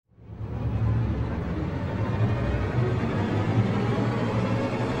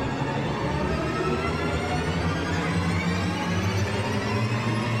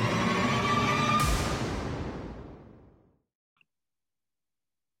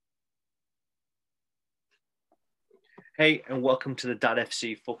Hey, and welcome to the Dad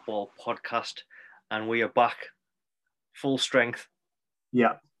FC Football Podcast. And we are back, full strength.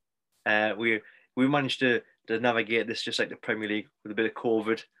 Yeah. We managed to navigate this just like the Premier League with a bit of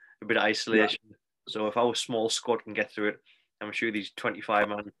COVID, a bit of isolation. Yeah. So if our small squad can get through it, I'm sure these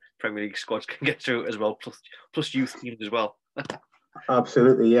 25-man Premier League squads can get through it as well, plus youth teams as well.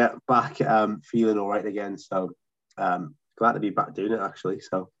 Absolutely, yeah. Back feeling all right again. So glad to be back doing it, actually.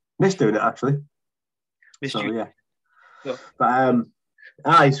 So missed doing it, actually. Missed you. Yeah. So. But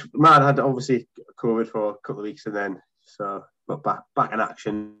it's mad. I had obviously COVID for a couple of weeks and then but back in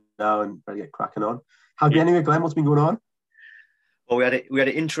action now and ready to get cracking on. How have you anyway, Glen? What's been going on? Well, we had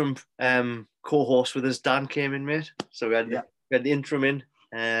an interim co-host with us. Dan came in, mate. So we had the interim in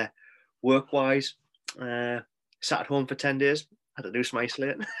work-wise. Sat at home for 10 days. Had to do some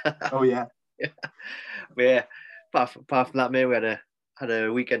isolating. Oh yeah. But yeah. Apart from that, mate, we had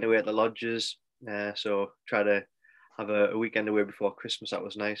a weekend away at the lodges. So try to have a weekend away before Christmas. That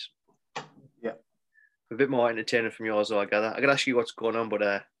was nice. Yeah. A bit more entertaining from yours, though, I gather. I could ask you what's going on, but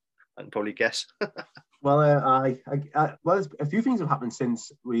I can probably guess. Well, well, a few things have happened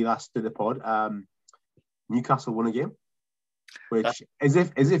since we last did the pod. Newcastle won a game, which as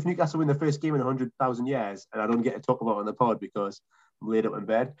if Newcastle win the first game in 100,000 years, and I don't get to talk about it on the pod because I'm laid up in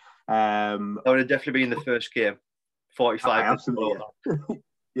bed. That would have definitely been the first game. 45. Absolutely.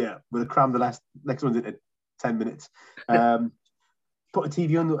 Yeah, we'll cram the next one's into 10 minutes. Put a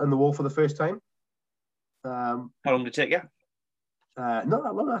TV on the wall for the first time. How long did it take you? Not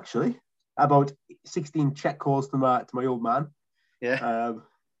that long, actually. About 16 check calls to my old man. Yeah.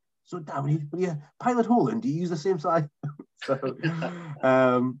 So, damn, when you pilot Holland, do you use the same side? So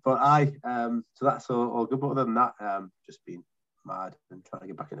that's all good. But other than that, just been mad and trying to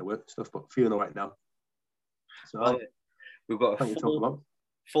get back into work and stuff, but feeling all right now. So we've got a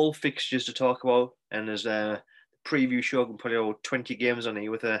full fixtures to talk about, and there's a preview show. I can put about 20 games on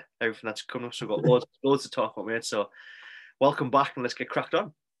here with everything that's coming up. So we've got loads to talk about, mate. So welcome back, and let's get cracked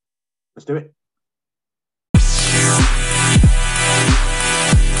on. Let's do it.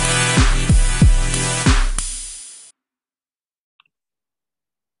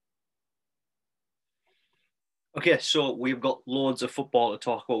 Okay, so we've got loads of football to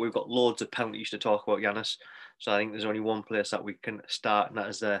talk about. We've got loads of penalties to talk about, Yanis. So I think there's only one place that we can start, and that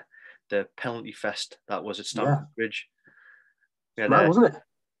is the penalty fest that was at Stamford Bridge. We had, wasn't it?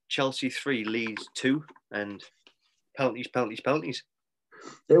 Chelsea 3, Leeds 2, and penalties.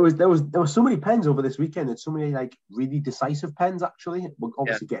 There was so many pens over this weekend, and so many like really decisive pens. Actually, we'll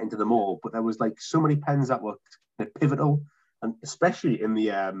obviously get into them all, but there was like so many pens that were pivotal, and especially in the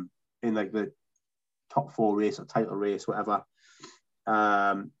in like the top 4 race or title race, whatever.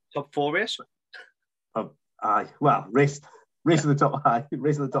 Top 4 race? Race of the top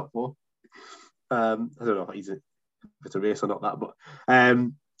race of the top 4. I don't know if it's a race or not that, but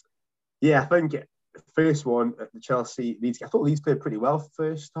I think first one at the Chelsea Leeds. I thought Leeds played pretty well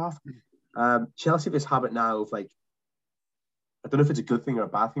first half. Chelsea have this habit now of like, I don't know if it's a good thing or a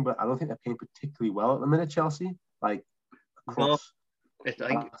bad thing, but I don't think they're playing particularly well at the minute. Chelsea, like across like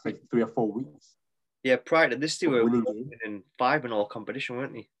 3 or 4 weeks. Yeah, prior to this, they were winning 5 in all competition,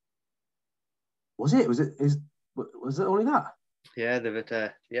 weren't they? Was it? Was it only that? Yeah, they've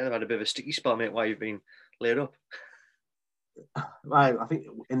had a bit of a sticky spell, mate, while you've been laid up. I think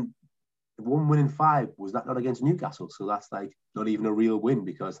in 1 win in 5 was that not against Newcastle, so that's like not even a real win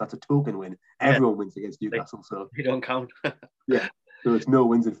because that's a token win. Everyone wins against Newcastle, so you don't count. Yeah, so it's no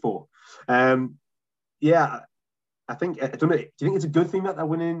wins in 4. I think I don't know. Do you think it's a good thing that they're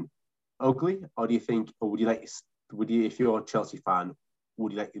winning ugly, or do you think, or would you, if you're a Chelsea fan,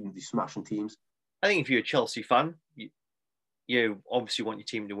 would you like them to be smashing teams? I think if you're a Chelsea fan, you obviously want your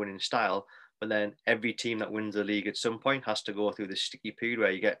team to win in style, but then every team that wins the league at some point has to go through this sticky period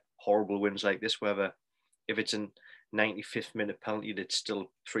where you get horrible wins like this, whether if it's in 95th minute penalty, that's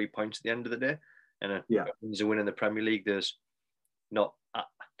still 3 points at the end of the day. And wins a win in the Premier League, there's not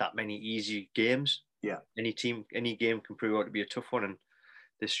that many easy games. Yeah. Any game can prove out to be a tough one, and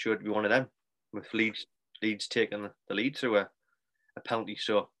this should be one of them, with Leeds taking the lead through a penalty.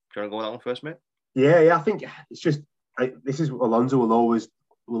 So do you want to go with that one first, mate? Yeah. I think it's just this is Alonso will always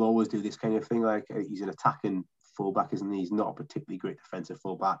do this kind of thing. Like he's an attacking fullback, isn't he? He's not a particularly great defensive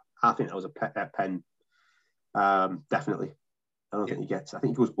fullback. I think that was a pen. Definitely. I don't think he gets. I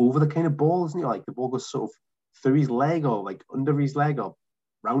think he goes over the kind of ball, isn't he? Like the ball goes sort of through his leg or like under his leg or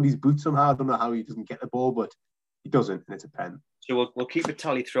round his boot somehow. I don't know how he doesn't get the ball, but he doesn't, and it's a pen. So we'll keep a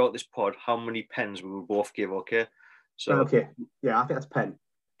tally throughout this pod how many pens we will both give. Okay. So okay, yeah, I think that's pen.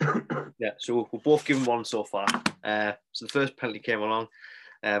 Yeah, so we'll both give him one so far. So the first penalty came along.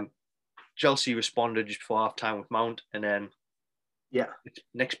 Chelsea responded just before half time with Mount, and then Yeah,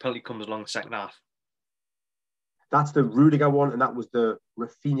 next penalty comes along the second half. that's the Rudiger one, and that was the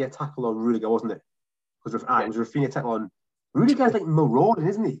Rafinha tackle on Rudiger, wasn't it? It was Rafinha tackle on Rudiger's like marauding,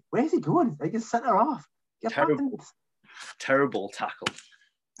 isn't he? Where's he going? Like a centre half. Terrible tackle.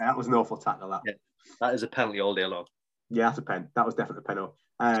 Yeah, that was an awful tackle. That is a penalty all day long. Yeah, that's a pen. That was definitely a penalty.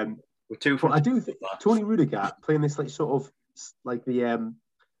 But I do think Tony Rudiger playing this like sort of like the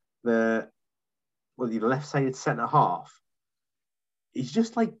left-sided centre half. He's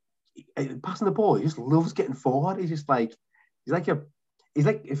just like passing the ball. He just loves getting forward. He's like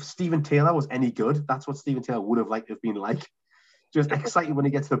if Steven Taylor was any good, that's what Steven Taylor would have liked to have been like. Just excited when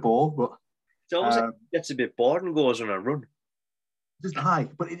he gets the ball, but it's almost like he gets a bit bored and goes on a run. Just high,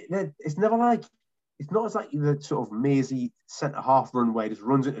 but it's never like it's not as like the sort of mazy centre half run where he just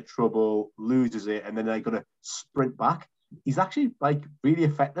runs into trouble, loses it, and then they got to sprint back. He's actually like really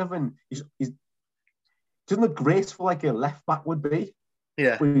effective, and he's doesn't look graceful like a left back would be.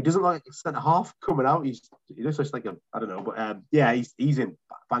 Yeah, but he doesn't like a centre half coming out. He looks just like I don't know, but he's in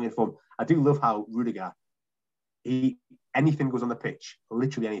banging form. I do love how Rudiger, anything goes on the pitch,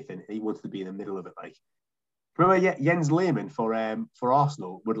 literally anything. He wants to be in the middle of it. Like remember, Jens Lehmann for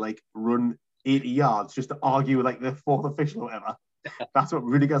Arsenal would like run 80 yards just to argue with like the fourth official or whatever. That's what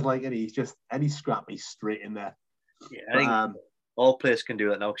Rudiger's like, and he's just any scrap, he's straight in there. Yeah, I think all players can do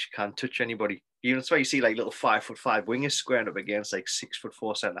that now because you can't touch anybody. That's why you see like little 5'5" wingers squaring up against like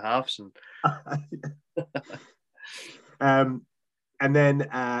 6'4" centre halves. And then,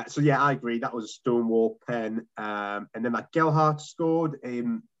 I agree. That was a Stonewall pen. And then that Gelhardt scored.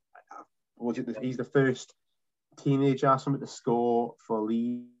 He's the first teenager something to score for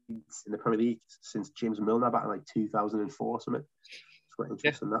Leeds in the Premier League since James Milner back in like 2004 or something. It's quite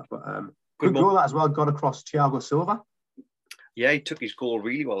interesting that. But good goal that as well. Got across Thiago Silva. Yeah, he took his goal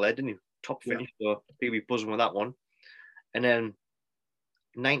really well there, didn't he? Top finish. Yeah. So he'll be buzzing with that one. And then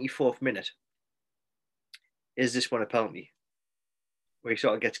 94th minute. Is this one a penalty? Where he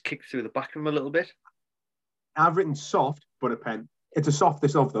sort of gets kicked through the back of him a little bit. I've written soft, but a pen. It's the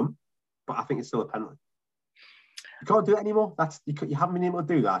softest of them, but I think it's still a penalty. You can't do it anymore. You haven't been able to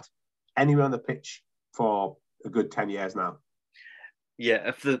do that anywhere on the pitch for a good 10 years now.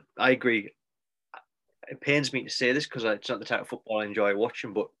 Yeah, I agree. It pains me to say this because it's not the type of football I enjoy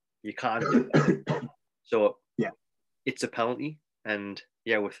watching, but you can't do that. So yeah, it's a penalty, and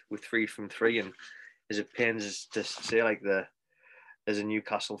yeah, with 3 from 3, and as it pains us to say, like as a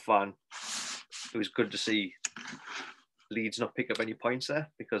Newcastle fan, it was good to see Leeds not pick up any points there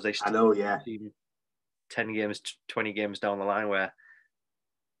because they still 10 games, 20 games down the line where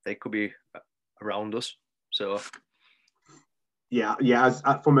they could be around us. So yeah. As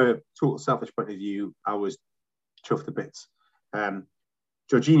from a total selfish point of view, I was chuffed to bits.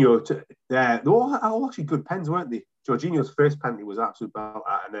 Jorginho, they're all actually good pens, weren't they? Jorginho's first penalty was absolute about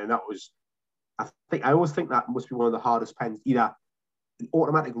that, and then that was. I always think that must be one of the hardest pens. Either an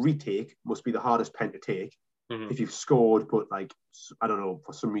automatic retake must be the hardest pen to take if you've scored, but like I don't know,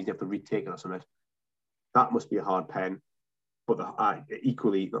 for some reason you have to retake it or something. That must be a hard pen. But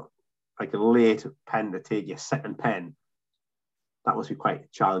equally, like a late pen to take, your second pen, that must be quite a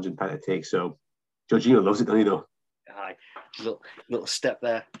challenging pen to take. So Jorginho loves it, doesn't he? Though. Aye, little step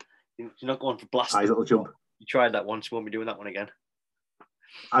there. You're not going for blast. Aye, little jump. You tried that once. You won't be doing that one again.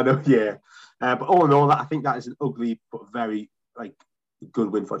 I know, yeah. But all in all, I think that is an ugly but very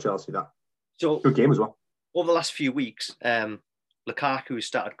good win for Chelsea. That good game as well. Over the last few weeks, Lukaku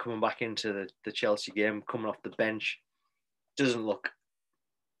started coming back into the Chelsea game, coming off the bench. Doesn't look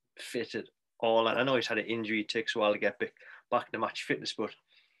fit at all. And I know he's had an injury. It takes a while to get back to match fitness, but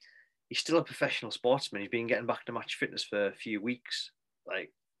he's still a professional sportsman. He's been getting back to match fitness for a few weeks.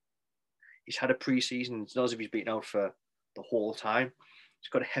 Like, he's had a pre-season. It's not as if he's been out for the whole time. He's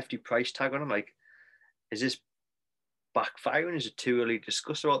got a hefty price tag on him. Like, is this backfiring? Is it too early to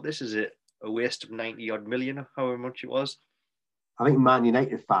discuss about this? Is it a waste of 90 odd million, or however much it was? I think Man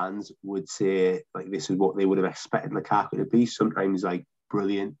United fans would say like this is what they would have expected Lukaku to be. Sometimes like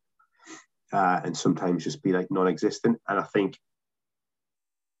brilliant, and sometimes just be like non-existent. And I think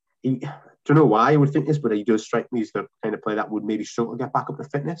I don't know why I would think this, but he does strike me as the kind of player that would maybe struggle to get back up to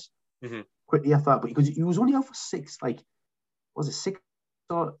fitness quickly. I thought, but because he was only out for 6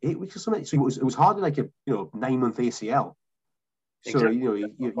 or 8 weeks or something. So it was hardly like a 9-month ACL. So exactly.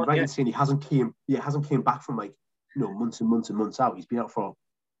 You're right in saying he hasn't came back from months and months and months out. He's been out for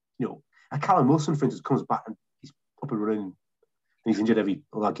Callum Wilson, for instance, comes back and he's up and running. And he's injured every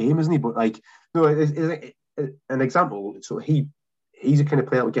other game, isn't he? But an example. So he's a kind of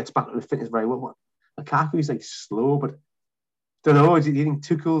player that gets back on the fitness very well. Lukaku is slow, but Don't know. Do you think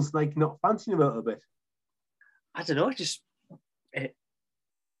Tuchel's like not fancying him a little bit? I don't know. Just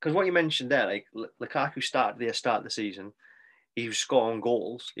because what you mentioned there, like Lukaku started the start of the season, he was scoring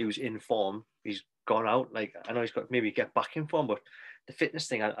goals. He was in form. He's gone out. Like I know he's got maybe get back in form, but the fitness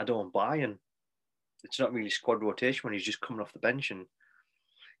thing I don't buy, and it's not really squad rotation when he's just coming off the bench, and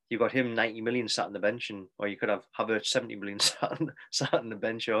you've got him 90 million sat on the bench, and or you could have Havertz 70 million sat on the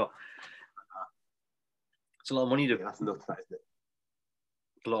bench, or it's a lot of money to. Yeah, that's nuts, isn't it?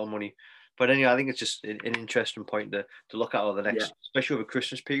 A lot of money. But anyway, I think it's just an interesting point to look at over the next, especially over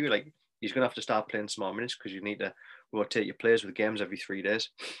Christmas period. Like he's going to have to start playing some more minutes because you need to rotate your players with games every 3 days.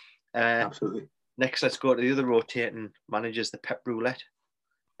 Absolutely. Next, let's go to the other rotating managers, the Pep Roulette.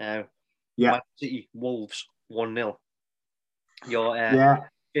 Man City, Wolves, 1-0. Your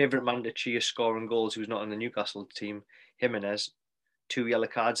favourite man to cheer scoring goals who's not on the Newcastle team, Jiminez, 2 yellow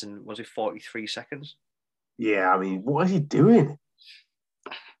cards in, was it 43 seconds? Yeah, I mean, what is he doing?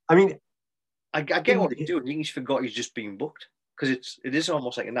 I mean, I get what he's doing. I think he's forgot he's just being booked because it is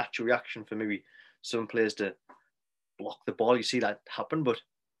almost like a natural reaction for maybe some players to block the ball. You see that happen, but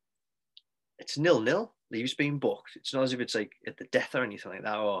it's 0-0. He's being booked. It's not as if it's like at the death or anything like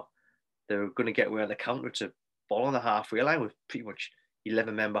that, or they're going to get away on the counter. It's a ball on the halfway line with pretty much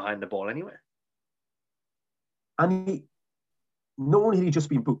 11 men behind the ball anyway. And not only had he just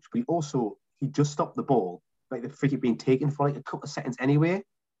been booked, but he just stopped the ball, like the free kick being taken for like a couple of seconds anyway.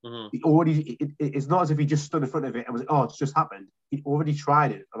 Mm-hmm. It's not as if he just stood in front of it and was like, oh, it's just happened. He'd already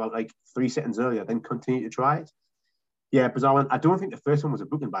tried it about like 3 seconds earlier, then continued to try it. Yeah, bizarre one. I don't think the first one was a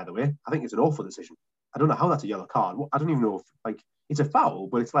booking, by the way. I think it's an awful decision. I don't know how that's a yellow card. I don't even know if like it's a foul,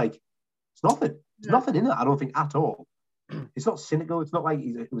 but it's like it's nothing. There's nothing in it. I don't think at all. It's not cynical. It's not like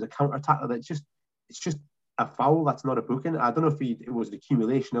it was a counter attack. It's just a foul. That's not a booking. I don't know if it was an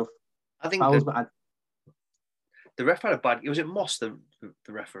accumulation of fouls, but the ref had a bad. Was it Moss, the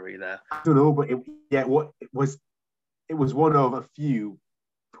referee there? I don't know, but it was one of a few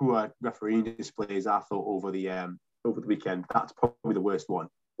poor refereeing displays I thought over the weekend. That's probably the worst one.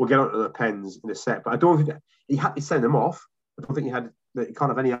 We'll get onto the pens in a sec, but I don't think that he had to send them off. I don't think he can't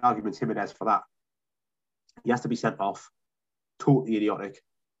have any arguments Jimenez for that. He has to be sent off. Totally idiotic.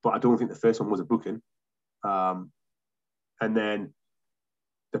 But I don't think the first one was a booking. And then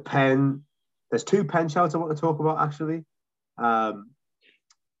the pen. There's 2 pen shouts I want to talk about, actually.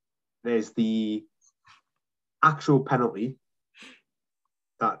 There's the actual penalty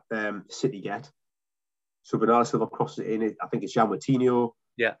that City get. So Bernardo Silva crosses it in. I think it's Jean Martino.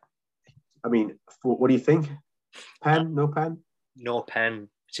 Yeah. I mean, what do you think? Pen? No pen? No pen.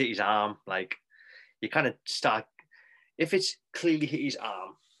 City's arm. Like, you kind of start... If it's clearly hit his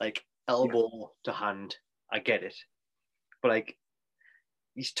arm, like elbow to hand, I get it. But, like,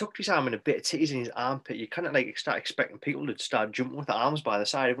 he's tucked his arm in a bit of titties in his armpit. You kind of like start expecting people to start jumping with their arms by the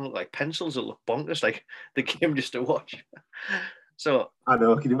side. Everyone look like pencils that look bonkers, like the game just to watch. So I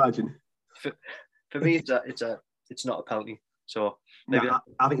know, I can imagine. For me, it's not a penalty. So maybe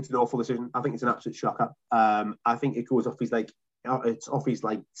I think it's an awful decision. I think it's an absolute shocker. I think it goes off his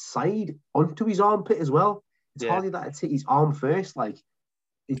side onto his armpit as well. It's hardly that it's hit his arm first. Like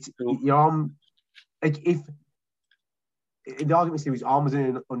it's your arm. Like if the argument is his arm was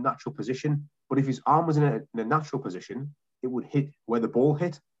in an unnatural position, but if his arm was in a natural position, it would hit where the ball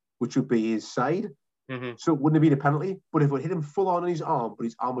hit, which would be his side. Mm-hmm. So it wouldn't have been a penalty. But if it hit him full on his arm, but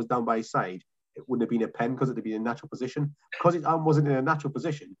his arm was down by his side, it wouldn't have been a pen because it would be in a natural position. Because his arm wasn't in a natural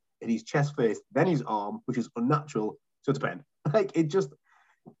position, it his chest first, then his arm, which is unnatural, so it's a pen. Like it just,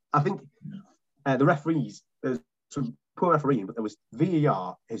 I think the referees, there's some poor refereeing, but there was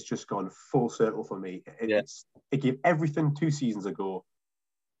VAR has just gone full circle for me. It gave everything 2 seasons ago,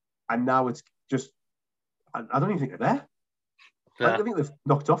 and now it's just, I don't even think they're there. Yeah. I think they've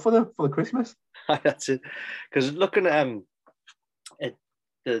knocked off for the Christmas. That's it. Because looking at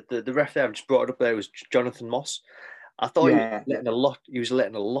the ref there, I've just brought it up there, was Jonathan Moss. I thought he was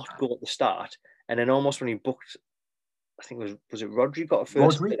letting a lot go at the start, and then almost when he booked, I think was it Rodri got a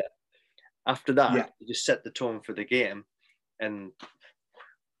first bit. After that, he just set the tone for the game, and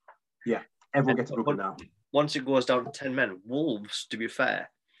everyone gets a booking now. Once it goes down to 10 men, Wolves, to be fair,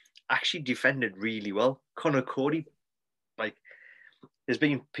 actually defended really well. Conor Cody, like, there's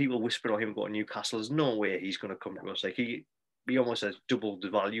been people whispering on him going to Newcastle. There's no way he's going to come to us. Like he almost has doubled the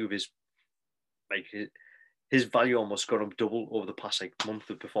value of his value almost gone up double over the past month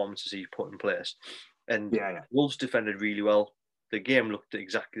of performances he's put in place. And Wolves defended really well. The game looked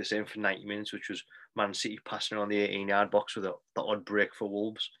exactly the same for 90 minutes, which was Man City passing on the 18-yard box with the odd break for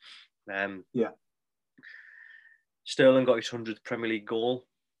Wolves. Sterling got his 100th Premier League goal.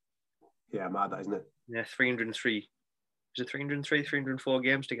 Yeah, mad that, isn't it? Yeah, 303 Is it 303, 304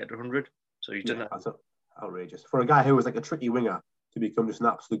 games to get to 100? So he's done that. That's outrageous. For a guy who was like a tricky winger to become just an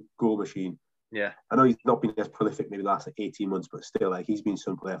absolute goal machine. Yeah. I know he's not been as prolific maybe the last 18 months, but still, like, he's been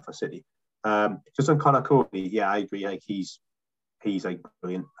some player for City. Just on Conor Cody, yeah, I agree. Like, he's like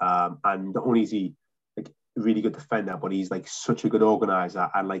brilliant. And not only is he like a really good defender, but he's like such a good organizer,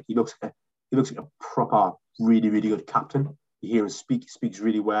 and like he looks like a proper, really, really good captain. You hear him speak, he speaks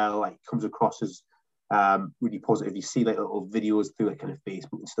really well. Like, comes across as really positive. You see like little videos through like kind of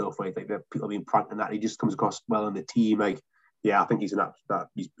Facebook and stuff, where like the people being pranked and that. He just comes across well in the team. Like, yeah, I think he's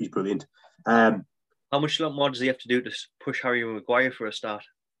he's brilliant. How much more does he have to do to push Harry Maguire for a start?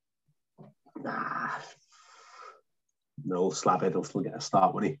 No, Slabhead will still get a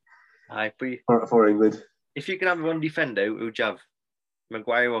start, won't he? Aye, for England. If you could have one defender, who'd you have?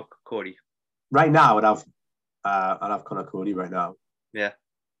 Maguire or Cody? Right now, I'd have Conor Cody right now. Yeah.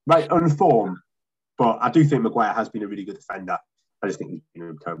 Right, on form, but I do think Maguire has been a really good defender. I just think he's been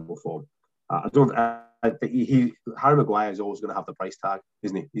in terrible form. I don't. Harry Maguire is always going to have the price tag,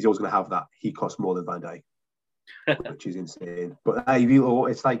 isn't he? He's always going to have that. He costs more than Van Dijk, which is insane. But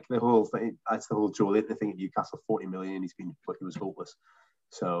it's like the whole thing. That's the whole Joe Linton thing at Newcastle. 40 million. He was hopeless.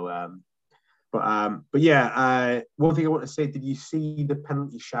 So, but yeah. One thing I want to say: did you see the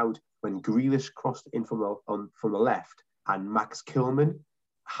penalty shout when Grealish crossed in from the left and Max Kilman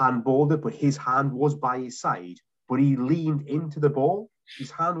handballed it, but his hand was by his side, but he leaned into the ball.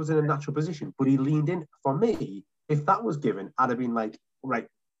 His hand was in a natural position, but he leaned in. For me, if that was given, I'd have been like, right,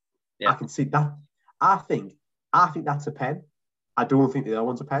 yeah. I can see that. I think that's a pen. I don't think the other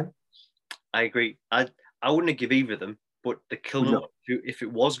one's a pen. I agree. I wouldn't give either of them, but the Kilman, if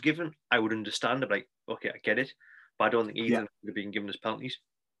it was given, I would understand. I'm like, okay, I get it, but I don't think either would have been given as penalties.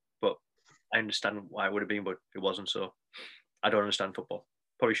 But I understand why it would have been, but it wasn't. So I don't understand football.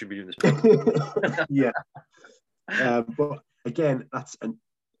 Probably should be doing this. Yeah. But again,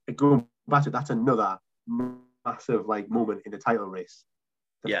 going back to that's another massive like moment in the title race,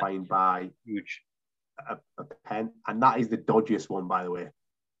 defined by huge a pen, and that is the dodgiest one, by the way,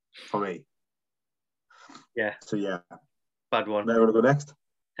 for me. Yeah. So yeah, bad one. Where want to go next?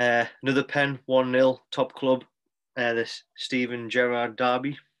 Another pen, 1-0, top club. This Steven Gerrard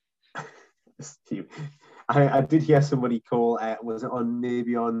derby. I did hear somebody call. Was it on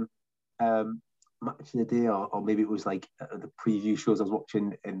Match of the Day, or maybe it was like the preview shows I was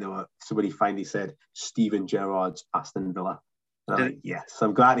watching, and somebody finally said Steven Gerrard's Aston Villa. And I'm like, yes,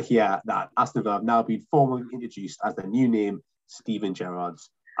 I'm glad to hear that Aston Villa have now been formally introduced as the new name, Steven Gerrard's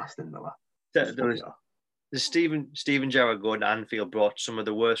Aston Villa. The Steven Gerrard going to Anfield brought some of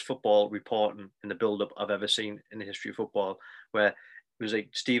the worst football reporting in the build-up I've ever seen in the history of football, where it was like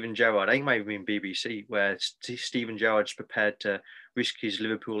Steven Gerrard, I think it might have been BBC, where Steven Gerrard's prepared to risk his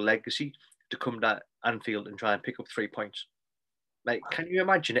Liverpool legacy to come to Anfield and try and pick up 3 points. Like, can you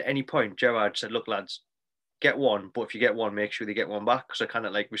imagine at any point Gerrard said, look, lads, get one, but if you get one, make sure they get one back, because I kind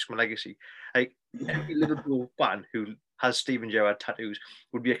of like risk my legacy. Like, every Liverpool fan who has Steven Gerrard tattoos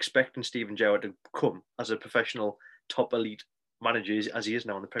would be expecting Steven Gerrard to come as a professional top elite manager, as he is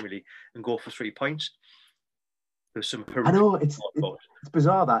now in the Premier League, and go for 3 points. There's some I know, it's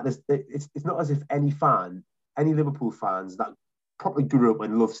bizarre that it's not as if any Liverpool fans that probably grew up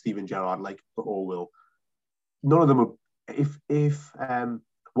and loved Steven Gerrard, like the whole will, none of them would, if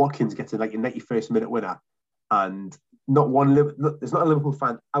Watkins gets a 91st minute winner, and there's not a Liverpool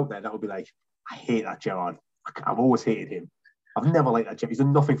fan out there that would be like, I hate that Gerrard. I've always hated him. I've never liked that Gerrard. He's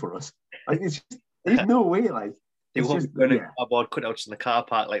done nothing for us. Like, there's no way. Like, they won't going to cardboard cutouts in the car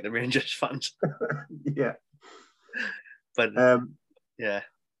park like the Rangers fans. Yeah, but yeah,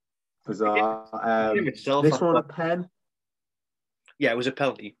 bizarre. This one a pen. Yeah, it was a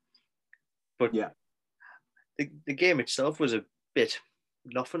penalty. But yeah, the game itself was a bit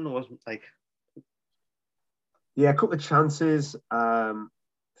nothing. It wasn't like. Yeah, a couple of chances.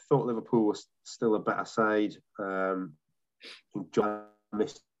 Thought Liverpool was still a better side. I think John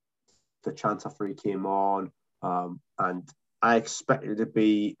missed the chance after he came on, and I expected it to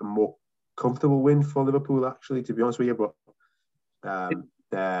be a more comfortable win for Liverpool, actually, to be honest with you. But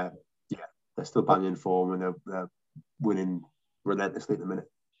they're still banging form, and they're winning relentlessly at the minute.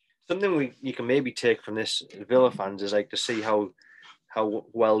 Something you can maybe take from this Villa fans is like to see how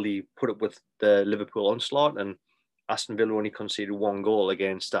well they put up with the Liverpool onslaught, and Aston Villa only conceded 1 goal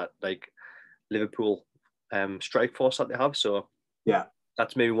against that like Liverpool strike force that they have. So yeah,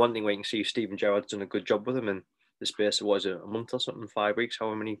 that's maybe one thing where you can see Steven Gerrard's done a good job with them in the space of a month or something, 5 weeks,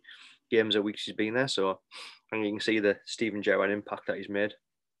 however many games or weeks he's been there. So I think you can see the Steven Gerrard impact that he's made.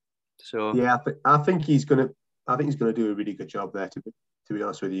 So yeah, I think he's gonna do a really good job there, to be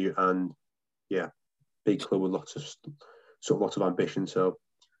honest with you. And yeah, big club with lots of sort of lots of ambition. So,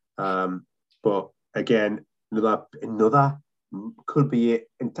 but again, another could be it.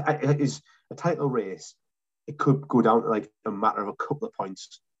 It is a title race. It could go down to like a matter of a couple of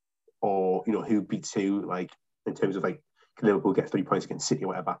points, or who beats who, like in terms of like can Liverpool get 3 points against City or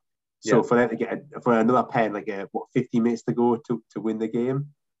whatever. So for them to get for another pen, like 50 minutes to go to win the game.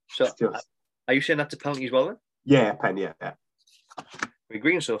 So are you saying that's a penalty as well then? Yeah, pen, yeah. We're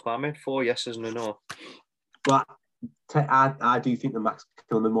agreeing so far, mate. 4 yeses and a no. But I do think the Max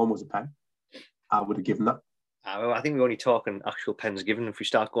Kilman one was a pen. I would have given that. I think we're only talking actual pens given. If we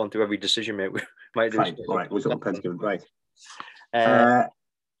start going through every decision, mate, we might do. Fine, all right, we're talking pens given, right.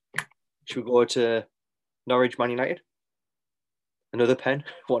 Should we go to Norwich Man United? Another pen,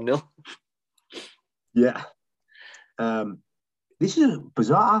 1-0. Yeah. This is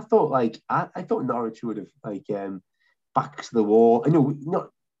bizarre. I thought Norwich would have back to the wall. I know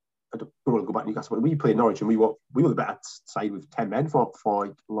I don't want to go back to Newcastle, but we played Norwich and we were the better side with 10 men for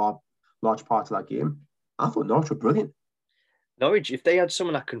like large parts of that game. I thought Norwich were brilliant. Norwich, if they had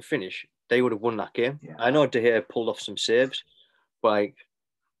someone that can finish, they would have won that game. Yeah. I know De Gea pulled off some saves, but like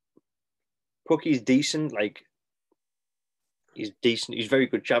Pucky's decent. Like he's decent. He's very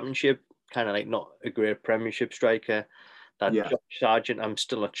good Championship. Kind of like not a great Premiership striker. That Josh Sargent, I'm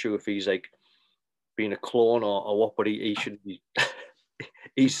still not sure if he's like being a clone or what, but he should be.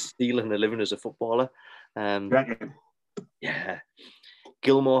 He's stealing a living as a footballer. Yeah.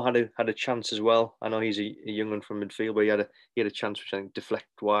 Gilmore had a chance as well. I know he's a young one from midfield, but he had a chance which I think deflect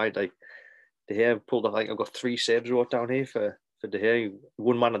wide. Like De Gea pulled off. Like I've got 3 saves wrote down here for De Gea. He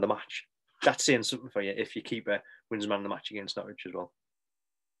won man of the match. That's saying something for you if your keeper wins man of the match against Norwich as well.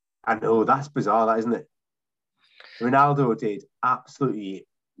 I know, that's bizarre, that isn't it? Ronaldo did absolutely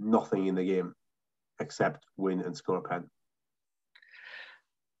nothing in the game except win and score a pen.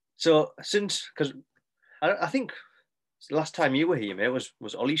 So because I think the last time you were here, mate,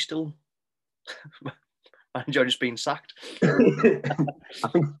 was Ollie still manager just being sacked? I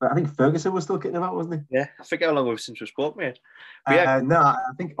think Ferguson was still getting him out, wasn't he? Yeah, I forget how long since we spoke, mate. No,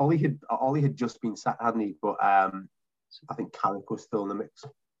 I think Ollie had just been sacked, hadn't he? But I think Carrick was still in the mix.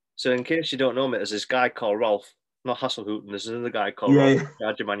 So in case you don't know, mate, there's this guy called Rolf, not Hasselhouten. There's another guy called Rolf, in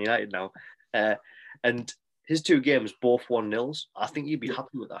charge of Man United now, and his 2 games both 1-0s. I think you'd be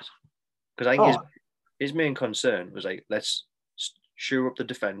happy with that because I think his main concern was like, let's shore up the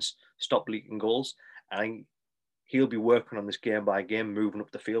defense, stop leaking goals. And I think he'll be working on this game by game, moving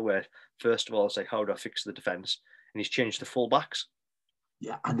up the field. Where first of all, it's like, how do I fix the defense? And he's changed the full-backs.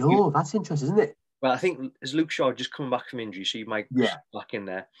 Yeah, I know. That's interesting, isn't it? Well, I think as Luke Shaw just coming back from injury, so you might back in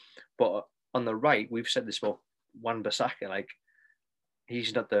there. But on the right, we've said this about Wan-Bissaka, like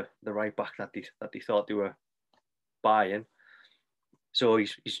he's not the right back that they thought they were buying. So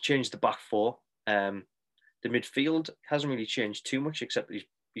he's changed the back 4. The midfield hasn't really changed too much, except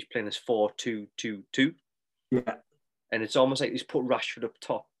he's playing this 4-2-2-2. Yeah. And it's almost like he's put Rashford up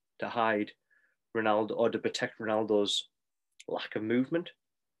top to hide Ronaldo or to protect Ronaldo's lack of movement.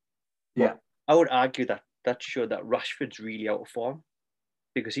 Yeah. But I would argue that showed that Rashford's really out of form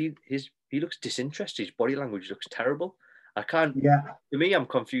because he looks disinterested. His body language looks terrible. To me, I'm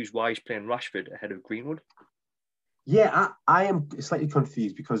confused why he's playing Rashford ahead of Greenwood. Yeah, I am slightly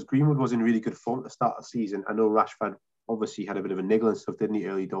confused because Greenwood was in really good form at the start of the season. I know Rashford obviously had a bit of a niggle and stuff, didn't he,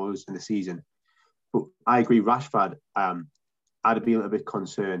 early doors in the season? But I agree, Rashford, I'd be a little bit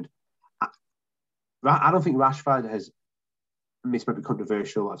concerned. I don't think Rashford has, this might be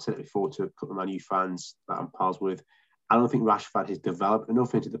controversial, I've said it before to a couple of Man U fans that I'm pals with, I don't think Rashford has developed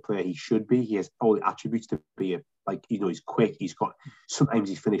enough into the player he should be. He has all the attributes to be he's quick, sometimes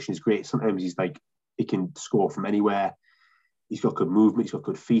his finishing is great, sometimes he's like, he can score from anywhere. He's got good movement. He's got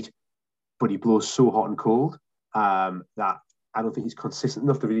good feet, but he blows so hot and cold that I don't think he's consistent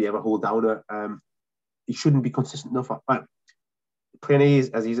enough to really ever hold down he shouldn't be consistent enough.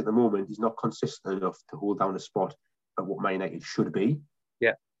 Playing as he is at the moment, he's not consistent enough to hold down a spot at what Man United should be.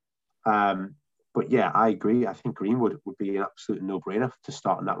 Yeah. But yeah, I agree. I think Greenwood would be an absolute no-brainer to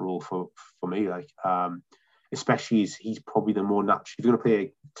start in that role for me. Especially he's probably the more natural. If you're going to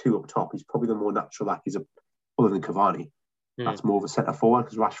play 2 up top, he's probably the more natural. Other than Cavani, that's more of a centre forward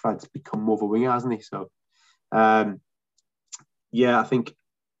because Rashford's become more of a winger, hasn't he? So, I think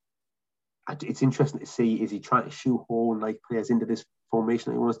it's interesting to see, is he trying to shoehorn players into this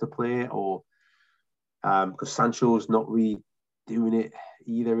formation that he wants to play, or because Sancho's not really doing it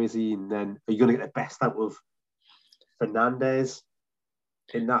either, is he? And then are you going to get the best out of Fernandes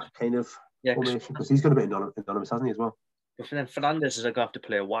in that kind of formation? Because he's got a bit anonymous, hasn't he, as well? But then Fernandes is going to have to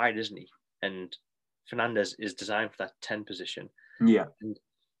play wide, isn't he? And Fernandes is designed for that 10 position. Yeah. And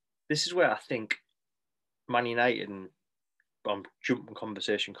this is where I think Man United and I'm jumping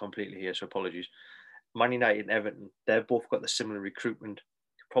conversation completely here, so apologies. Man United and Everton, they've both got the similar recruitment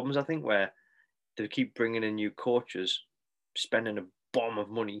problems, I think, where they keep bringing in new coaches, spending a bomb of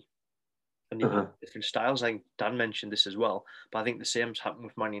money, and you've got different styles. I think Dan mentioned this as well, but I think the same's happened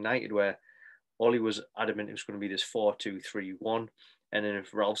with Man United, where Ollie was adamant it was going to be this 4-2-3-1, and then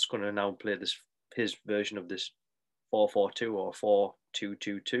if Ralph's going to now play his version of this 4-4-2 or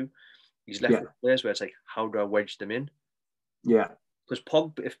 4-2-2-2, he's left with players where it's like, how do I wedge them in? Yeah.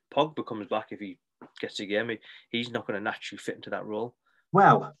 Because if Pogba comes back, if he gets a game, he's not going to naturally fit into that role.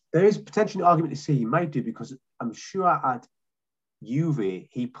 Well, there is potentially an argument to say he might do, because I'm sure at Juve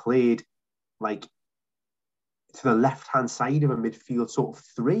he played like to the left-hand side of a midfield sort of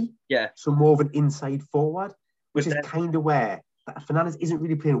three. Yeah. So more of an inside forward, which is kind of where Fernandes isn't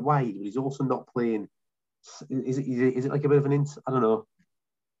really playing wide, but he's also not playing. Is it like a bit of an I don't know.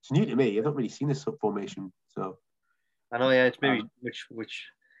 It's new to me. I've not really seen this formation, so. I know, yeah. It's maybe which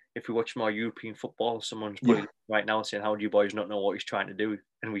if we watch more European football, someone's probably right now saying, "How do you boys not know what he's trying to do?"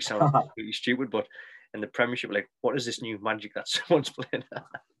 And we sound completely stupid. But in the Premiership, like, what is this new magic that someone's playing?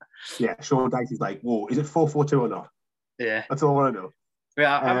 Yeah, Sean Dicey's like, "Whoa, is it 4-4-2 or not?" Yeah, that's all I want to know.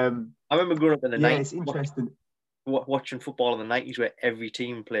 Yeah, I remember growing up in the 90s. Yeah, it's interesting. Watching football in the 90s where every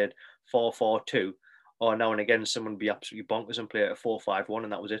team played 4-4-2, or now and again someone would be absolutely bonkers and play a 4-5-1,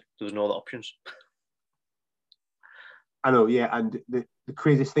 and that was it. There was no other options. I know, yeah, and the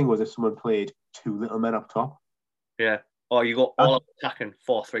craziest thing was if someone played two little men up top. Yeah, or you got all attacking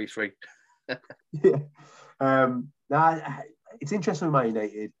 4-3-3. Yeah. It's interesting with Man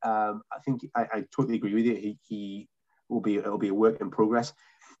United. I think I totally agree with you. It'll be a work in progress.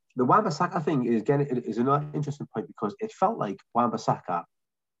 The Wan-Bissaka thing is another interesting point, because it felt like Wan-Bissaka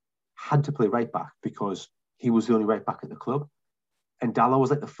had to play right back because he was the only right back at the club, and Dalot was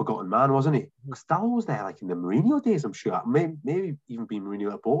like the forgotten man, wasn't he? Because Dalot was there like in the Mourinho days, I'm sure. Maybe even being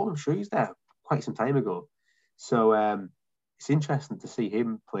Mourinho at ball. I'm sure he's there quite some time ago. So it's interesting to see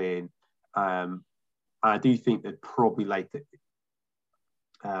him playing. I do think they'd probably like to.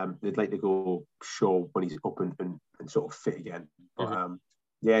 They'd like to go show when he's up and sort of fit again. But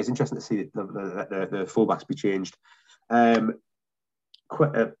yeah, it's interesting to see the fullbacks be changed.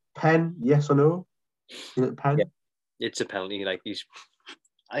 Pen, yes or no? Is it pen? Yeah, it's a penalty. I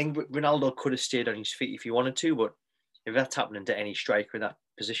think Ronaldo could have stayed on his feet if he wanted to, but if that's happening to any striker in that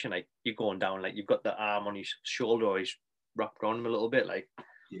position, like, you're going down, like, you've got the arm on his shoulder or he's wrapped around him a little bit, like,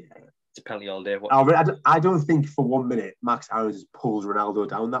 it's a penalty all day. I don't think for 1 minute Max Aarons has pulled Ronaldo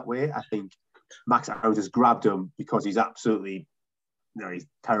down that way. I think Max Aarons has grabbed him because he's absolutely, he's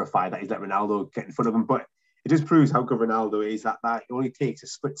terrified that he's let Ronaldo get in front of him. But it just proves how good Ronaldo is, that it only takes a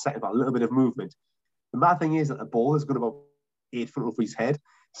split second, a little bit of movement. The bad thing is that the ball is going about 8 foot over his head.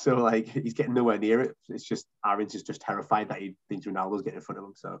 So, like, he's getting nowhere near it. It's just, Aarons is just terrified that he thinks Ronaldo's getting in front of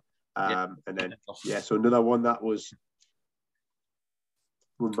him. So, and then, so another one that was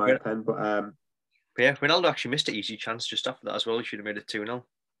won by a pen. But yeah, Ronaldo actually missed an easy chance just after that as well. He should have made it 2-0.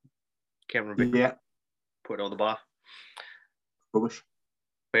 Cameron put it on the bar. Rubbish.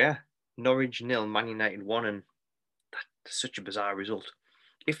 But yeah, Norwich 0, Man United 1, and that's such a bizarre result.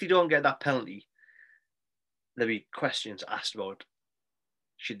 If they don't get that penalty, there'll be questions asked about,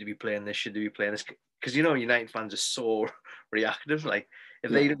 should they be playing this? Should they be playing this? Because, United fans are so reactive. Like, if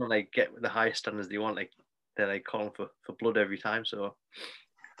they don't get the highest standards they want, like, they're like calling for blood every time. So,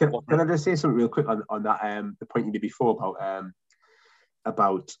 can I just say something real quick on that? The point you did before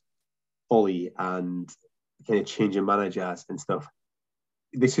about Ollie and kind of changing managers and stuff.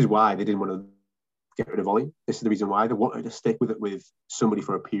 This is why they didn't want to get rid of Ollie. This is the reason why they wanted to stick with somebody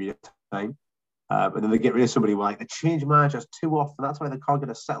for a period of time. And then they get rid of somebody like they change managers too often. That's why they can't get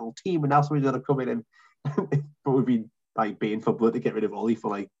a settled team. And now somebody's going to come in and it would be like baying for blood to get rid of Ollie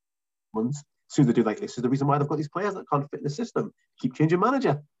for like months. As soon as they do, this is the reason why they've got these players that can't fit in the system. Keep changing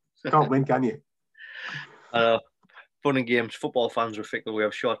manager. Can't win, can you? Fun and games. Football fans are fickle. We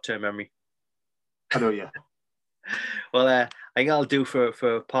have short-term memory. I know, yeah. Well, I think I'll do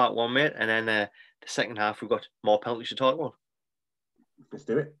for part one, mate. And then the second half, we've got more penalties to talk about. Let's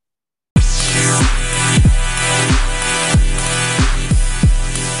do it.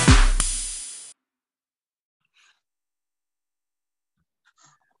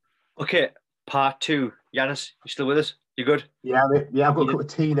 Okay, part two. Yanis, you still with us? You good? Yeah, I've got a cup of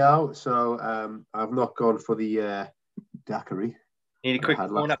tea now, so I've not gone for the daiquiri. Need a quick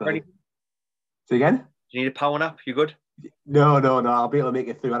power nap ready? Say again? Do you need a power nap? You good? No. I'll be able to make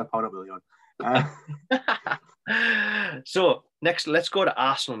it through. I had a power nap early on. So, next, let's go to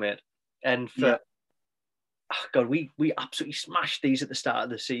Arsenal, mate. And God, we absolutely smashed these at the start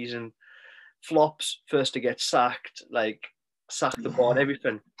of the season. Flops, first to get sacked. Like, sacked the ball,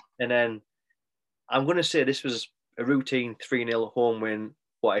 everything. And then I'm going to say this was a routine 3-0 home win,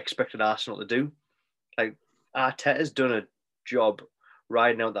 what I expected Arsenal to do. Like, Arteta's done a job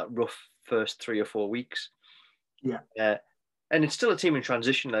riding out that rough first 3 or 4 weeks. Yeah. And it's still a team in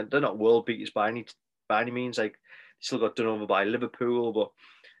transition. They're not world beaters by any means. Like, they still got done over by Liverpool, but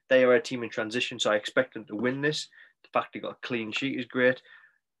they are a team in transition, so I expect them to win this. The fact they got a clean sheet is great.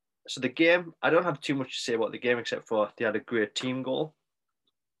 So the game, I don't have too much to say about the game except for they had a great team goal.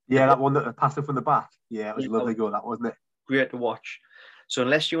 Yeah, that one that passed it from the back. Yeah, it was a lovely goal, that wasn't it? Great to watch. So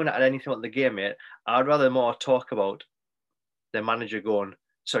unless you want to add anything about the game, mate, I'd rather more talk about the manager the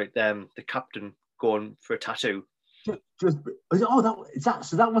captain going for a tattoo. Is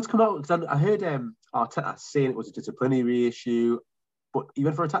that what's come out? Because I heard Arteta saying it was a disciplinary issue, but he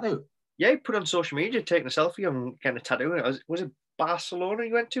went for a tattoo. Yeah, he put on social media taking a selfie and getting a tattoo. Was it Barcelona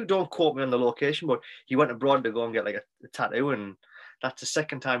he went to? Don't quote me on the location, but he went abroad to go and get like a tattoo, and that's the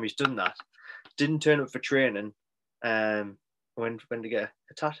second time he's done that. Didn't turn up for training. When to get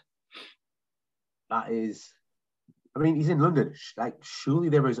a tat. That is, I mean, he's in London. Like, surely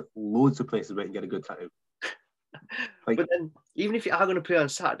there is loads of places where you can get a good tattoo. Like, but then, even if you are going to play on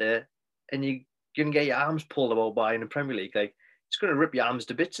Saturday and you're going to get your arms pulled about by in the Premier League, like, it's going to rip your arms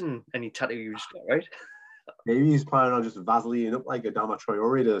to bits and any tattoo you just got, right? Maybe he's planning on just Vaseline up like Adama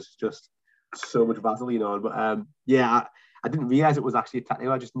Traore does, just so much Vaseline on. But yeah, I didn't realise it was actually a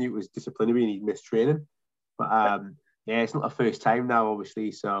tattoo. I just knew it was disciplinary and he missed training. But yeah, it's not the first time now,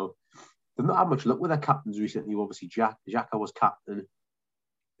 obviously. So they've not had much luck with their captains recently. Obviously, Xhaka was captain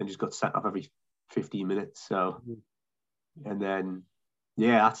and just got sent off every 15 minutes. So, and then,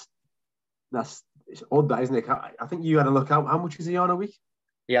 yeah, that's it's odd, that, isn't it? I think you had a look out. How much is he on a week?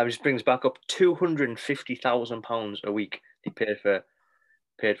 Yeah, it just brings back up £250,000 a week they paid for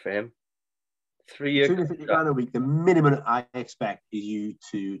him. 3 years. £250,000 a week. The minimum I expect is you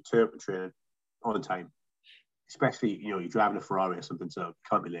to turn up and train on time. Especially, you're driving a Ferrari or something, so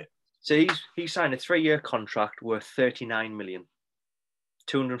can't be late. So he signed a 3-year contract worth 39 million,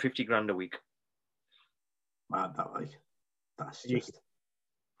 250 grand a week. Wow, that's just.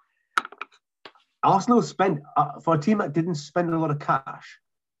 Arsenal spent for a team that didn't spend a lot of cash.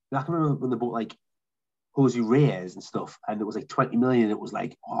 I can remember when they bought like Jose Reyes and stuff, and it was like 20 million. It was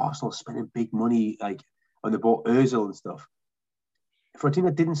like, Arsenal spending big money, like when they bought Ozil and stuff. For a team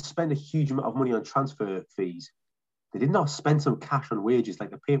that didn't spend a huge amount of money on transfer fees, they did not spend some cash on wages.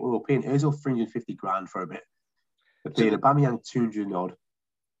 Like they were paying Ozil 350 grand for a bit. They're paying Aubameyang 200 odd.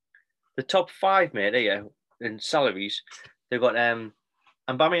 The top 5, mate, there in salaries, they've got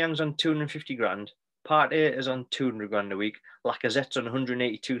Aubameyang's on 250 grand. Partey is on 200 grand a week. Lacazette's on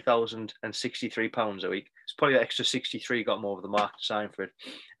 182,063 pounds a week. It's probably the extra 63 got him over the mark to sign for it.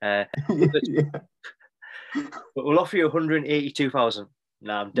 But we'll offer you 182,000.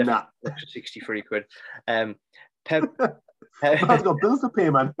 Nah, I'm definitely extra 63 quid. Pep. I've got bills to pay,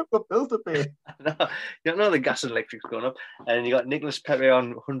 man. I've got bills to pay. No, you don't know the gas and electric's going up. And you got Nicholas Pepe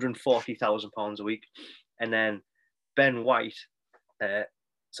on £140,000 a week. And then Ben White,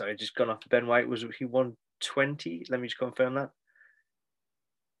 just gone off. Ben White, he 120? Let me just confirm that.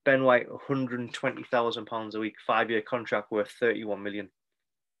 Ben White, £120,000 a week, 5-year contract worth 31 million.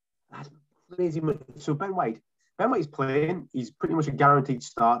 That's crazy. So Ben White's playing. He's pretty much a guaranteed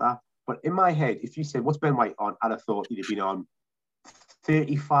starter. But in my head, if you said, what's Ben White on? I'd have thought he'd have been on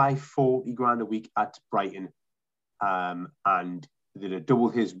 35, 40 grand a week at Brighton. And they'd have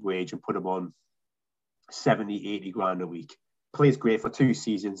doubled his wage and put him on 70, 80 grand a week. Plays great for 2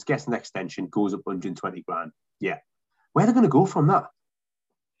 seasons, gets an extension, goes up 120 grand. Yeah. Where are they going to go from that?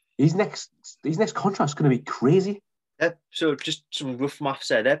 His next contract's going to be crazy. So just some rough maths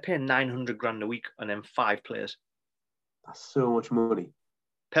there. They're paying 900 grand a week on them 5 players. That's so much money.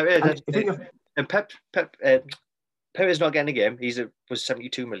 Pepe's not getting a game. Was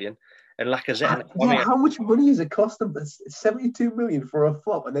 72 million. And Lacazette. How much money is it cost them? 72 million for a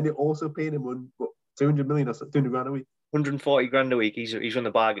flop, and then you're also paying him on 200 million or 200 grand a week. 140 grand a week. He's on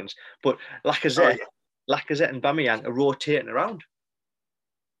the bargains. But Lacazette and Aubameyang are rotating around.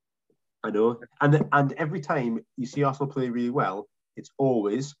 I know. And every time you see Arsenal play really well, it's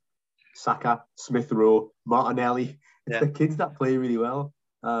always Saka, Smith Rowe, Martinelli. It's the kids that play really well.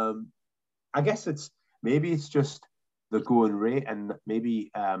 I guess it's just the going rate, and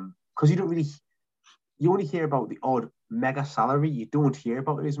maybe because you only hear about the odd mega salary. You don't hear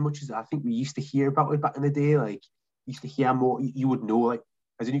about it as much as I think we used to hear about it back in the day. Like, you used to hear more. You would know, like,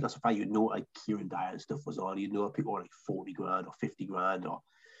 as a Newcastle fan, you'd know like Kieran Dyer and stuff was on. You'd know people were like 40 grand or 50 grand, or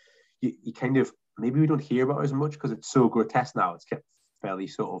you kind of, maybe we don't hear about it as much because it's so grotesque now. It's kept fairly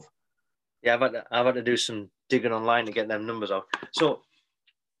sort of Yeah, I've had to do some digging online to get them numbers out. So,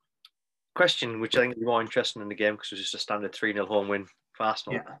 question, which I think is more interesting in the game because it was just a standard 3-0 home win for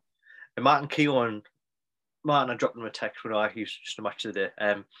Arsenal. Yeah. And Martin, I dropped him a text when he was just a match of the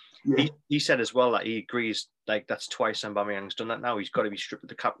day. Yeah. He said as well that he agrees, like, that's twice Aubameyang's done that now. He's got to be stripped of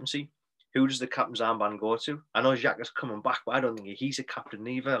the captaincy. Who does the captain's armband go to? I know Xhaka's coming back, but I don't think he's a captain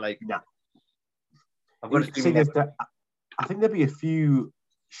either. Like, Nah. I've got a feeling I think there'll be a few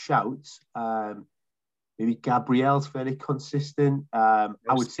shouts. Maybe Gabriel's fairly consistent. I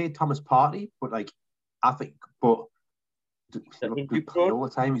would say Thomas Partey, but like I think, but good play all the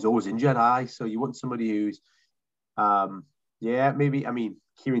time. He's always injured. So you want somebody who's, maybe. I mean,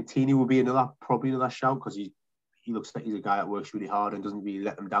 Kieran Tierney will be probably another shout because he looks like he's a guy that works really hard and doesn't really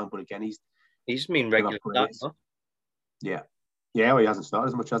let them down. But again, he's been regular. Yeah. Well, he hasn't started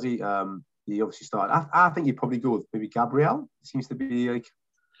as much as he. He obviously started. I think you'd probably go with maybe Gabriel. It seems to be like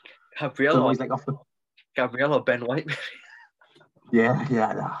Gabriel. He's like off the Gabriel or Ben White. Yeah.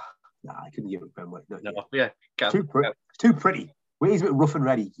 Nah, I couldn't give it Ben White. No. Yeah. Too pretty. Well, he's a bit rough and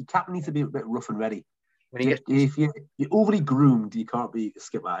ready. Your captain needs to be a bit rough and ready. If you're overly groomed, you can't be a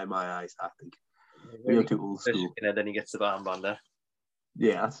skipper in my eyes, I think. You're too old school. Then he gets the armband there.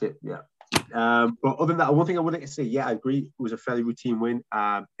 Yeah, that's it. Yeah. But other than that, one thing I would like to say, I agree. It was a fairly routine win.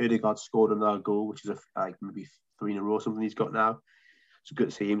 Ødegaard scored another goal, which is maybe 3 in a row, something he's got now. It's good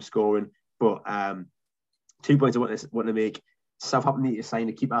to see him scoring. But 2 points I want to make. Southampton need to sign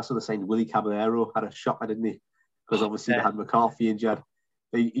a keeper. I saw they signed Willie Caballero. Had a shocker, didn't he? Because obviously they had McCarthy injured.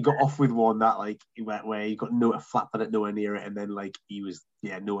 He got off with one that he went where he got a flat at it, nowhere near it, and then he was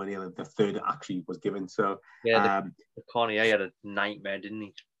nowhere near it. The third actually was given. So the Cornier had a nightmare, didn't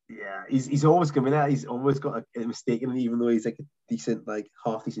he? Yeah, he's always coming out. He's always got a mistake in it, even though he's like a decent,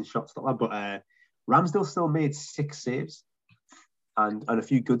 half decent shot stopper. But Ramsdale still made 6 saves and a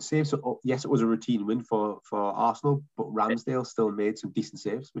few good saves. So yes, it was a routine win for Arsenal, but Ramsdale still made some decent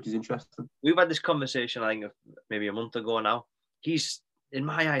saves, which is interesting. We've had this conversation, I think, maybe a month ago now. In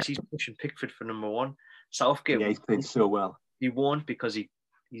my eyes, he's pushing Pickford for number 1. Southgate. Yeah, he's playing so well. He won't because he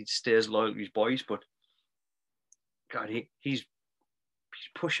stays loyal to his boys, but God, he's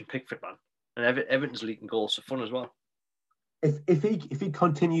pushing Pickford, man, and Everton's leaking goals for fun as well. If he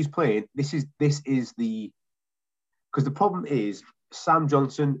continues playing, this is the because the problem is Sam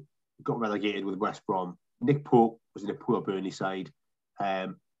Johnson got relegated with West Brom. Nick Pope was in a poor Burnley side.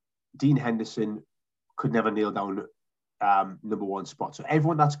 Dean Henderson could never nail down number 1 spot. So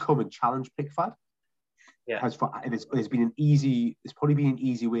everyone that's come and challenged Pickford has there's been an easy. There's probably been an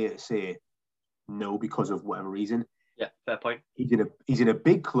easy way to say no because of whatever reason. Yeah, fair point. He's in a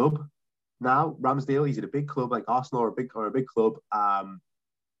big club now, Ramsdale. He's in a big club like Arsenal or a big club.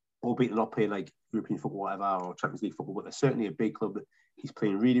 Albeit they're not playing like European football, whatever, or Champions League football, but they're certainly a big club that he's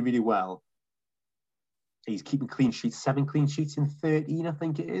playing really, really well. He's keeping clean sheets, 7 clean sheets in 13, I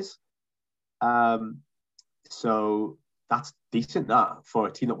think it is. So that's decent for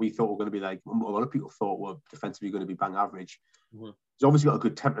a team that we thought were going to be a lot of people thought were defensively going to be bang average. Mm-hmm. He's obviously got a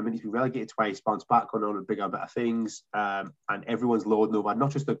good temperament. He's been relegated twice, bounced back, gone on to bigger and better things. And everyone's loading over, not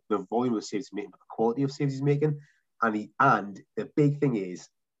just the volume of saves he's making, but the quality of saves he's making. And the big thing is,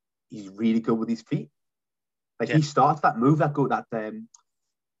 he's really good with his feet. He starts that move,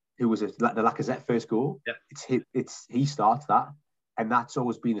 who was the Lacazette first goal. Yeah. He starts that. And that's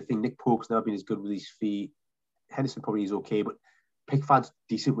always been the thing. Nick Pope's never been as good with his feet. Henderson probably is okay, but Pickford's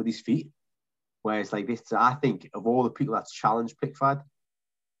decent with his feet. Whereas this, I think of all the people that's challenged Pickford,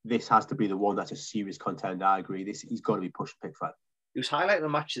 this has to be the one that's a serious contender. I agree. He's got to be pushing Pickford. He was highlighting the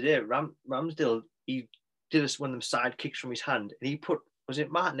match today. Ramsdale, he did one of them side kicks from his hand, and was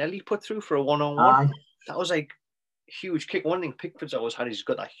it Martinelli he put through for a 1-on-1? That was huge kick. One thing Pickford's always had, he's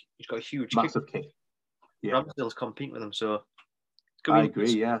got a huge massive kick. Yeah. Ramsdale's competing with him, so I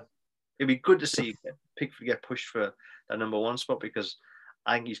agree. Yeah, it'd be good to see Pickford get pushed for that number 1 spot because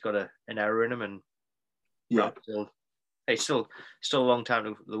I think he's got an error in him, and Ramsdale, still a long time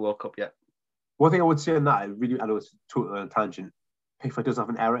to the World Cup yet. One thing I would say on that, I know it's totally on a tangent. Pickford does have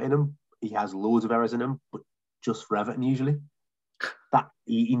an error in him. He has loads of errors in him, but just for Everton usually. That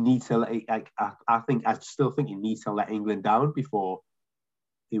he needs to. I still think he needs to let England down before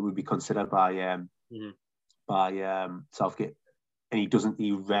he would be considered by Southgate. And he doesn't.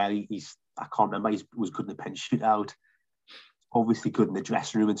 I can't remember. He was good in the pen shootout. Obviously good in the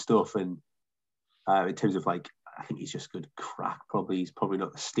dressing room and stuff. And in terms of I think he's just good crack. He's probably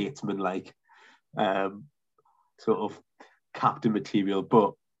not the statesman sort of captain material.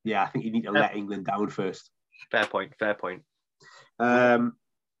 But yeah, I think you need to let England down first. Fair point. Where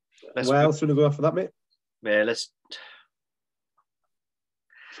else do you want to go after that, mate? Yeah,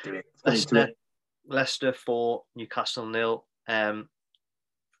 Let's do it. Let's get into it. Leicester 4, Newcastle 0.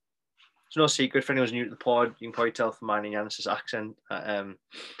 It's no secret for anyone who's new to the pod. You can probably tell from mine and Yanis' accent. We're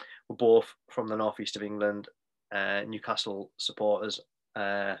both from the northeast of England, Newcastle supporters.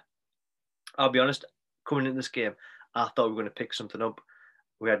 I'll be honest, coming into this game, I thought we were going to pick something up.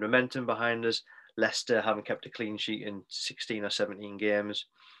 We had momentum behind us. Leicester haven't kept a clean sheet in 16 or 17 games.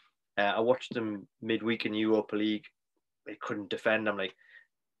 I watched them midweek in Europa League. They couldn't defend. I'm like,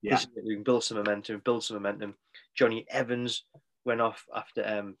 we can build some momentum. Johnny Evans went off after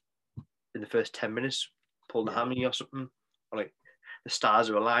in the first 10 minutes, pulled a hammy or something. Or like the stars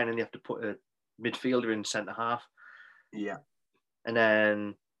are aligning, you have to put a midfielder in centre half. Yeah. And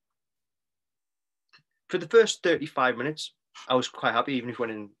then for the first 35 minutes, I was quite happy, even if we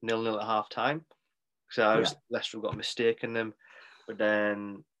went in 0-0 at half time. So Leicester got a mistake in them. But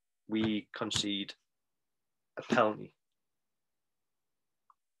then we concede a penalty.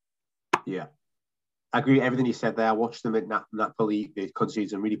 Yeah. I agree with everything you said there. I watched them at Napoli. They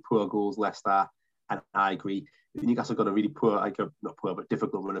conceded some really poor goals, Leicester, and I agree. Newcastle got a really poor, not poor, but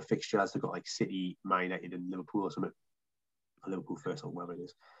difficult run of fixtures. They got like City, Man United, and Liverpool or something. Or Liverpool first, or whatever it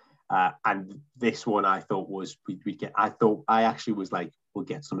is. And this one I thought was we'd get. I actually was like, we'll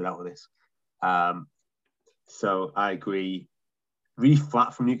get something out of this. So I agree. Really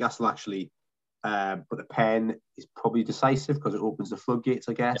flat from Newcastle actually, but the pen is probably decisive because it opens the floodgates,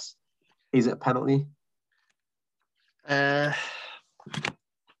 I guess. Is it a penalty? I'll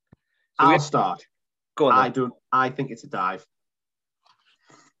start. Go on. I think it's a dive.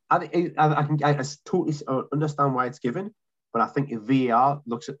 I totally understand why it's given, but I think if VAR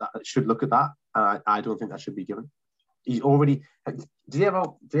looks at that, it should look at that, and I don't think that should be given. He's already. Did you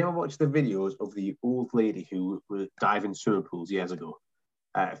ever watch the videos of the old lady who was diving swimming pools years ago?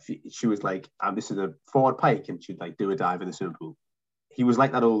 She was like, "This is a forward pike," and she'd like do a dive in the swimming pool. He was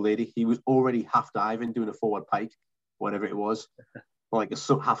like that old lady. He was already half diving, doing a forward pike, whatever it was, or like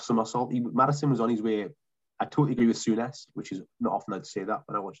a half somersault. Maddison was on his way. I totally agree with Souness, which is not often I'd say that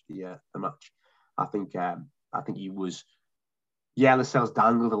when I watched the match. I think he was. Yeah, Lascelles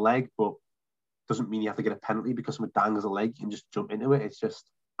dangled a leg, but doesn't mean you have to get a penalty because someone dangles a leg and just jump into it. It's just,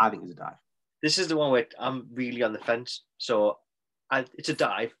 I think it's a dive. This is the one where I'm really on the fence. So it's a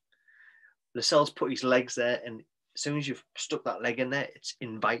dive. Lascelles put his legs there, and as soon as you've stuck that leg in there, it's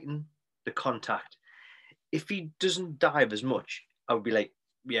inviting the contact. If he doesn't dive as much, I would be like,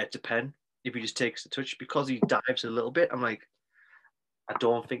 yeah, it's a pen. If he just takes the touch, because he dives a little bit, I'm like, I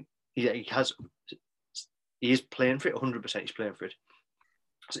don't think he is playing for it. 100% he's playing for it.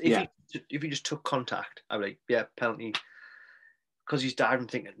 So if he just took contact, I'd be like, yeah, penalty. Because he's diving,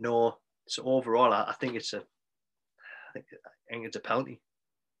 thinking no. So overall, I think it's a penalty.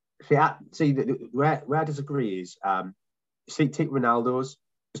 See, where I disagree is, take Ronaldo's.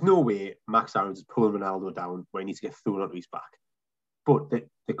 There's no way Max Aarons is pulling Ronaldo down where he needs to get thrown onto his back. But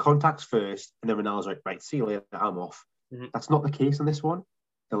the contact's first, and then Ronaldo's like, right, see you later, I'm off. Mm-hmm. That's not the case on this one.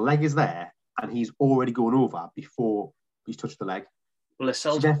 The leg is there, and he's already going over before he's touched the leg. Well,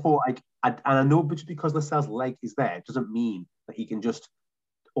 Lascelles... So therefore, I know, but just because Lascelles' leg is there doesn't mean that he can just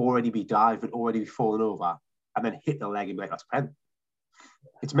already be diving, already be falling over, and then hit the leg and be like, that's a pen.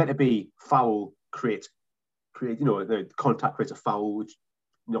 It's meant to be foul, create, the contact creates a foul, which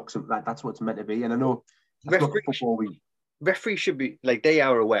knocks him. That's what it's meant to be. And I know that's not the football referees should be, like, they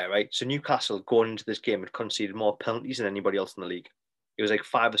are aware, right? So Newcastle, going into this game, had conceded more penalties than anybody else in the league. It was like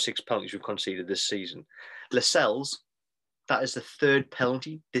 5 or 6 penalties we've conceded this season. Lascelles, that is the 3rd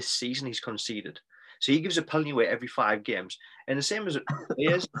penalty this season he's conceded. So he gives a penalty away every 5 games. And the same as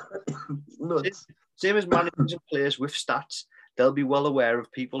players, same as managers and players with stats, they'll be well aware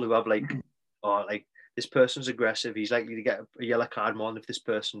of people who have this person's aggressive, he's likely to get a yellow card more than if this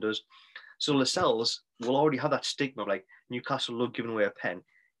person does. So Lascelles will already have that stigma of like, Newcastle love giving away a pen.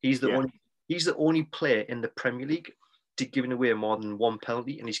 He's the only player in the Premier League to giving away more than 1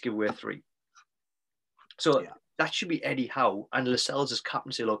 penalty, and he's given away 3. So that should be Eddie Howe, and Lascelles as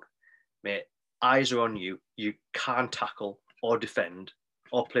captain say, look, mate, eyes are on you. You can't tackle or defend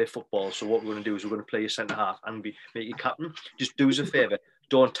or play football. So what we're going to do is we're going to play your centre half and make you captain. Just do us a favour.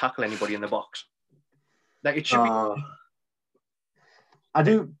 Don't tackle anybody in the box. Like, it should be. I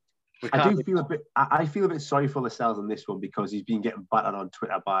feel a bit sorry for Lascelles on this one because he's been getting battered on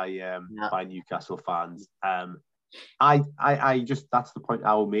Twitter by Newcastle fans. I just, that's the point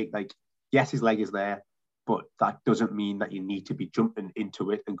I will make. Like, yes, his leg is there, but that doesn't mean that you need to be jumping into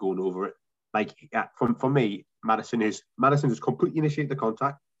it and going over it. Like, for me, Maddison just completely initiated the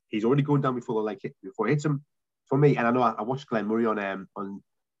contact. He's already going down before it hits him. For me, and I know I watched Glen Murray on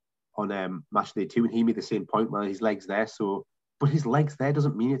Match Day 2, and he made the same point where his leg's there. So but his legs there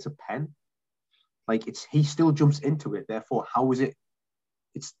doesn't mean it's a pen. Like he still jumps into it. Therefore, how is it?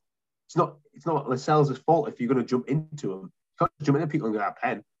 It's not Lascelles' fault if you're going to jump into him. You can't jump into people and get a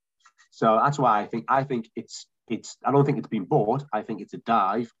pen. So that's why I think it's. I don't think it's been bought. I think it's a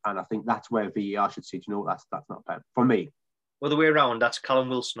dive, and I think that's where VAR should say, you know, that's not a pen for me. Well, the way around, that's Callum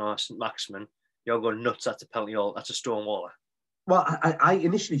Wilson or St. Maximin. You're going nuts. That's a penalty. That's a Stonewaller. Well, I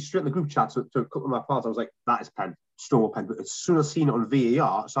initially straight in the group chat to a couple of my pals, I was like, that is a pen, Stonewall pen. But as soon as I seen it on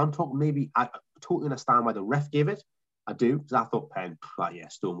VAR, so I'm talking maybe I totally understand why the ref gave it. I do, because I thought pen, like, yeah,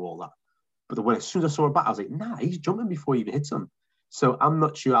 Stonewall that. But as soon as I saw it back, I was like, nah, he's jumping before he even hits him. So I'm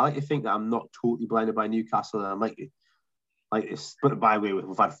not sure. I like to think that I'm not totally blinded by Newcastle. And I might like this. But by the way,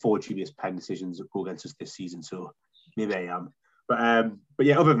 we've had 4 dubious pen decisions that go against us this season, so maybe I am. But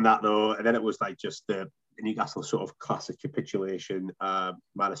yeah, other than that though, and then it was like just the Newcastle sort of classic capitulation.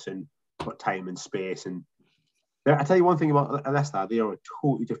 Madison got time and space, and I tell you one thing about Leicester, they are a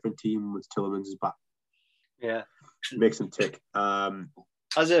totally different team with Tielemans is back. Yeah, makes them tick. So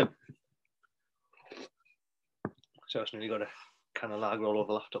it's nearly got a kind of lag all over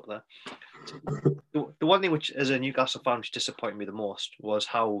the laptop there. The one thing which, as a Newcastle fan, which disappointed me the most was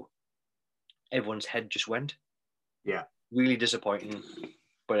how everyone's head just went. Yeah. Really disappointing.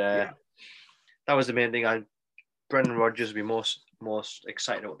 But yeah. That was the main thing. Brendan Rodgers would be most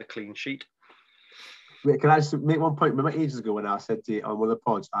excited about the clean sheet. Wait, can I just make one point? Remember ages ago when I said to you on one of the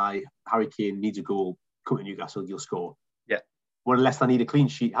pods, Harry Kane needs a goal, come to Newcastle, you'll score. Yeah. Well, unless I need a clean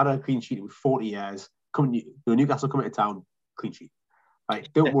sheet. Had a clean sheet with 40 years. Newcastle coming to town, clean sheet. Right,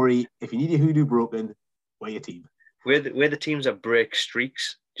 don't worry. If you need your hoodoo broken, we're your team. We're the teams that break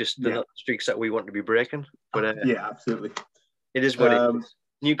streaks. Just they're not streaks that we want to be breaking. But yeah, absolutely. It is what it is.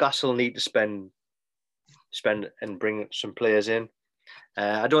 Newcastle need to spend and bring some players in.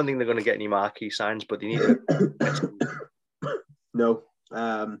 I don't think they're going to get any marquee signs, but they need to. No.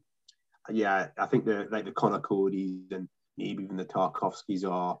 Yeah, I think the Connor Codys and maybe even the Tarkovskis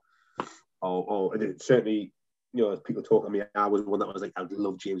are certainly, you know, as people talk. I mean, I was one that was like, I would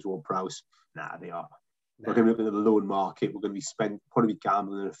love James Ward-Prowse. Nah, they are. We're going to be looking at the loan market. We're going to be probably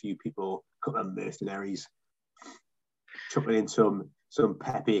gambling on a few people, a couple of mercenaries, chucking in some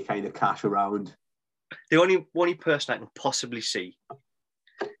Pepe kind of cash around. The only person I can possibly see,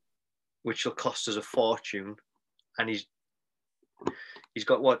 which will cost us a fortune, and he's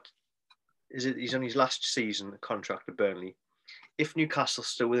got what is it? He's on his last season contract with Burnley. If Newcastle's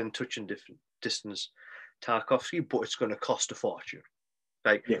still within touching distance, Tarkovsky, but it's going to cost a fortune.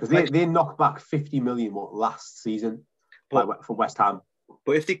 Like, yeah, because they knocked back 50 million last season for West Ham.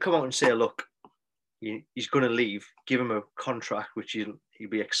 But if they come out and say, look, he's going to leave, give him a contract which he'll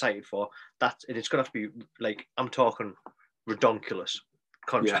be excited for, and it's going to have to be like, I'm talking redonkulous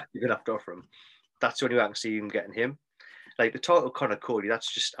contract you're going to have to offer him. That's the only way I can see him getting him. Like the talk of Connor Cody,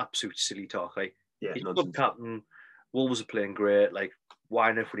 that's just absolute silly talk. Like, he's club captain, Wolves are playing great. Like,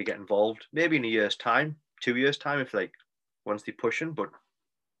 why not would he get involved? Maybe in a year's time, 2 years' time, if once they push him, but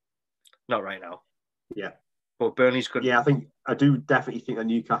not right now. Yeah. But Burnley's good. Yeah, I do definitely think that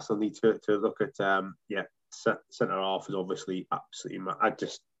Newcastle need to look at centre half is obviously absolutely. I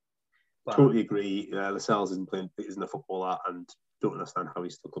just totally agree. Lascelles isn't a footballer and don't understand how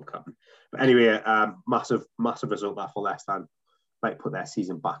he's still club captain. But anyway, massive result that for Leicester. Might put their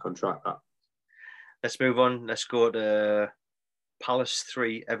season back on track. Let's move on. Let's go to Palace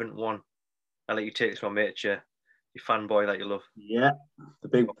 3, Everton 1. I'll let you take this one, mate. Your fanboy that you love. Yeah, the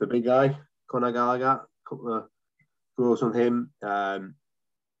big guy, Conor Gallagher. Couple of goals on him. I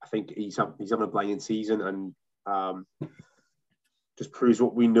think he's having a blinding season and just proves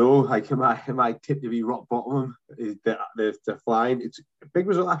what we know. Like my tip to be rock bottom is that they're flying. It's a big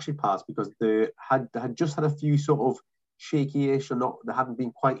result actually, Paz, because they had just had a few sort of shaky-ish or not. They haven't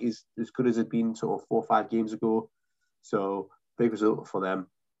been quite as good as they'd been sort of 4 or 5 games ago. So big result for them.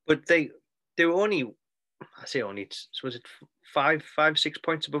 But they were only, I say only, was it 6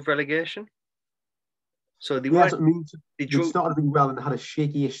 points above relegation? So they weren't. They started really well and had a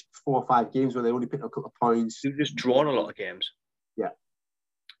shaky-ish 4 or 5 games where they only picked up a couple of points. They've just drawn a lot of games. Yeah.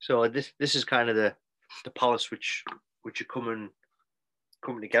 So this is kind of the Palace which are coming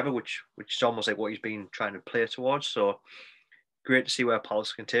together, which is almost like what he's been trying to play towards. So great to see where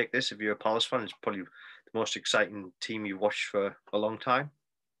Palace can take this. If you're a Palace fan, it's probably the most exciting team you've watched for a long time.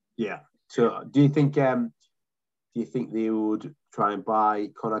 Yeah. So do you think they would try and buy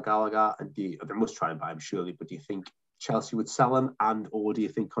Conor Gallagher? And they must try and buy him surely, but do you think Chelsea would sell him, or do you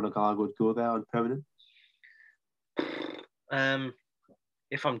think Conor Gallagher would go there on permanent?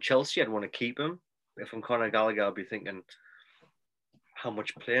 If I'm Chelsea, I'd want to keep him. If I'm Conor Gallagher, I'll be thinking, how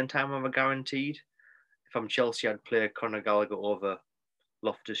much playing time am I guaranteed? if I'm Chelsea, I'd play Conor Gallagher over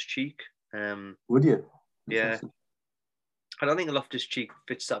Loftus-Cheek. Would you? Yeah. I don't think Loftus-Cheek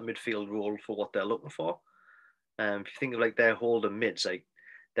fits that midfield role for what they're looking for. If you think of like their holding mids, like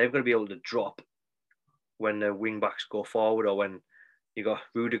they've got to be able to drop when the wing backs go forward or when you got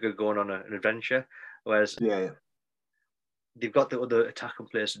Rudiger going on an adventure. Whereas they've got the other attacking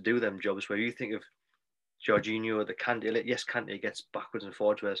players to do them jobs. Where you think of Jorginho, the Kante, yes, Kante gets backwards and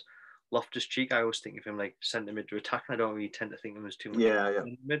forwards, whereas Loftus-Cheek, I always think of him like centre mid to attack, and I don't really tend to think of him as too much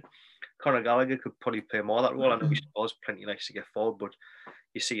mid. Conor Gallagher could probably play more that role. I know he scores plenty, likes to get forward, but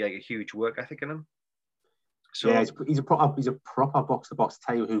you see like a huge work ethic in him. So yeah, he's a proper box to box.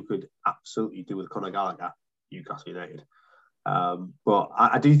 Tell you who could absolutely do with Conor Gallagher, Newcastle United. But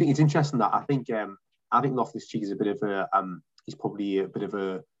I do think it's interesting that I think Loftus-Cheek is a bit of a he's probably a bit of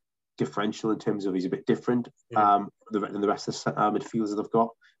a differential in terms of he's a bit different than the rest of the midfielders that I've got.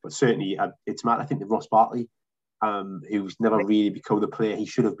 But certainly it's mad. I think that Ross Barkley, who's never really become the player he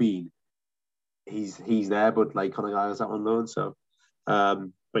should have been, he's there, but like Conor Gallagher's out on loan. So,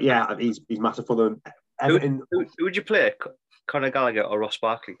 but yeah, he's massive for them. Who would you play, Conor Gallagher or Ross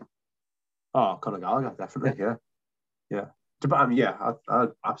Barkley? Oh, Conor Gallagher, definitely, yeah. But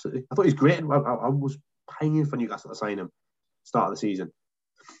I absolutely. I thought he was great. I was pining for Newcastle to sign him start of the season.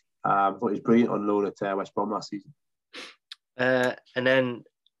 I thought he was brilliant on loan at West Brom last season. And then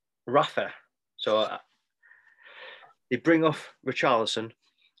Rafa. So they bring off Richarlison,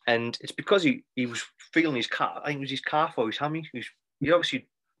 and it's because he was feeling his calf. I think it was his calf or his hammy. He obviously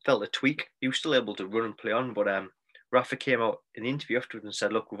felt a tweak. He was still able to run and play on, but Rafa came out in the interview afterwards and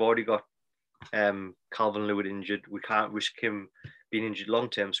said, "Look, we've already got Calvert-Lewin injured. We can't risk him being injured long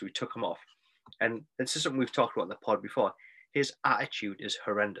term, so we took him off." And this is something we've talked about in the pod before. His attitude is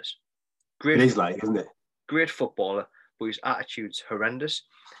horrendous. Great, it is like, isn't it? Great footballer, but his attitude's horrendous.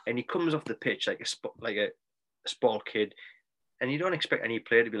 And he comes off the pitch like a spoiled kid, and you don't expect any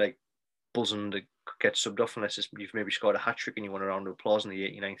player to be like buzzing to get subbed off unless you've maybe scored a hat trick and you want a round of applause in the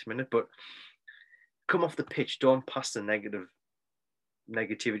 89th minute. But come off the pitch, don't pass the negativity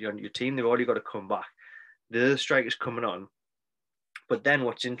on your team. They've already got to come back. The other strikers coming on. But then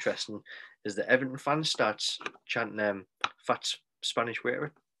what's interesting is the Everton fans starts chanting fat Spanish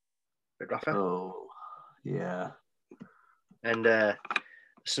waiter at Rafa. Oh, yeah. And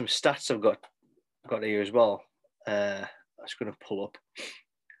some stats I've got here as well. I was going to pull up.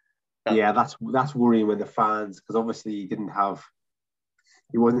 That's worrying when the fans, because obviously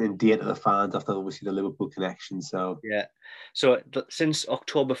he wasn't endeared to the fans after obviously the Liverpool connection. So since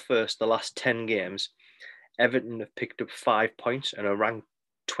October 1st, the last 10 games, Everton have picked up 5 points and are ranked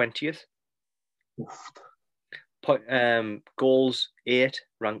 20th. Goals 8,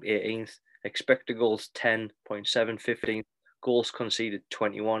 ranked 18th. Expected goals 10.7, 15th. Goals conceded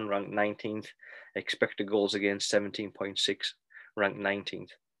 21, ranked 19th. Expected goals against 17.6, ranked 19th.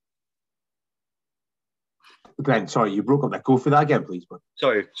 Glenn, sorry, you broke up there. Go for that again, please.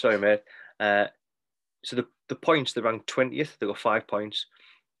 Sorry, mate. So the points, they're ranked 20th. They got 5 points.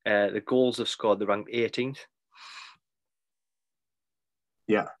 The goals they've scored, they're ranked 18th.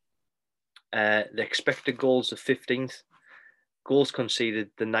 Yeah. The expected goals are 15th. Goals conceded,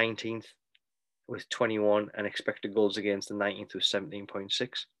 the 19th with 21, and expected goals against the 19th with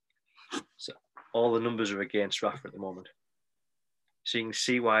 17.6. So all the numbers are against Rafa at the moment. So you can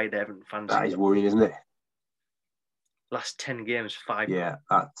see why the Everton fans... That is worrying, isn't it? Last 10 games, 5. Yeah,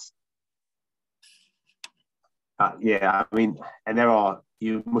 that's... I mean, and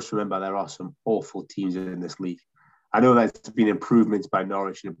you must remember, there are some awful teams in this league. I know there's been improvements by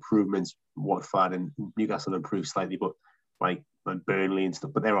Norwich and improvements Watford and Newcastle improved slightly, but like Burnley and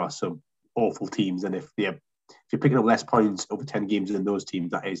stuff. But there are some awful teams, and if you're picking up less points over 10 games than those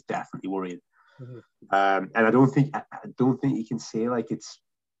teams, that is definitely worrying. Mm-hmm. And I don't think you can say like it's.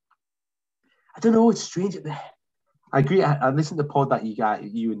 I don't know. It's strange. I agree. I listened to the pod that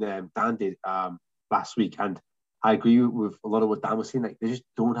you and Dan did last week, and I agree with a lot of what Dan was saying. Like they just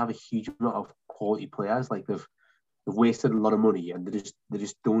don't have a huge amount of quality players. Like they've wasted a lot of money, and they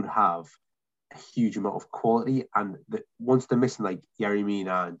just don't have a huge amount of quality. And once they're missing like Yanis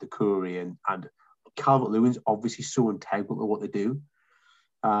and Decore and Calvert-Lewin's obviously so integral to what they do.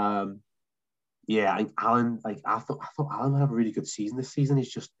 Alan, like I thought Alan would have a really good season this season.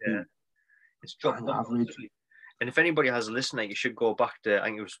 He's just it's dropped average. And if anybody has a listen, you should go back to, I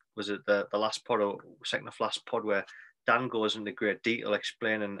think it was it the last pod or second of last pod where Dan goes into great detail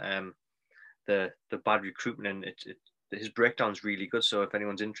explaining the bad recruitment, and his breakdown's really good. So if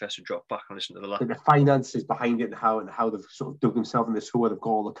anyone's interested, drop back and listen to the last. The finances behind it and how they've sort of dug themselves in this hole where they've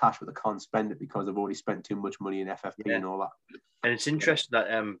got all the cash but they can't spend it because they've already spent too much money in FFP and all that. And it's interesting that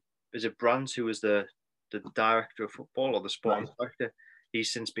is it Brands who was the the director of football or the sporting Right. director.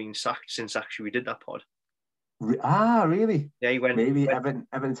 He's since been sacked since actually we did that pod. Really? Yeah, he went. Maybe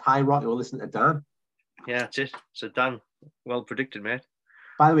Everton's high rock. You'll listen to Dan. Yeah, that's it. So Dan, well predicted, mate.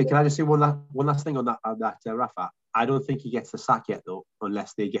 By the way, can I just say one last thing on that Rafa? I don't think he gets the sack yet though,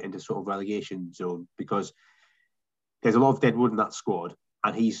 unless they get into sort of relegation zone, because there's a lot of dead wood in that squad,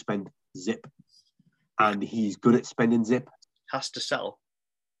 and he's spent zip, and he's good at spending zip. Has to sell.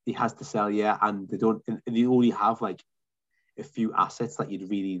 He has to sell, yeah, and they don't. And they only have like a few assets that you'd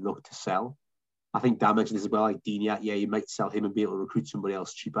really look to sell. I think Dan mentioned this as well, like Dina. Yeah, you might sell him and be able to recruit somebody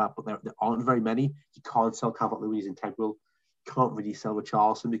else cheaper, but there aren't very many. You can't sell Calvert-Lewin, he's integral. You can't really sell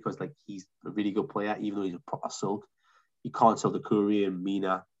Richarlison because like he's a really good player, even though he's a proper sulk. You can't sell the Curry and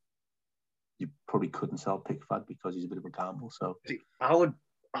Mina. You probably couldn't sell Pickford because he's a bit of a gamble. So I would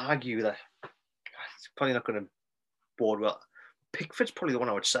argue that it's probably not going to board well. Pickford's probably the one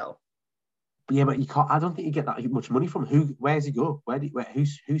I would sell. Yeah, but you can't. I don't think you get that much money from who. Where's he go?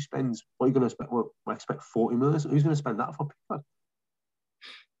 Who spends? What are you going to spend? Well, I expect 40 million. Who's going to spend that for Pickford?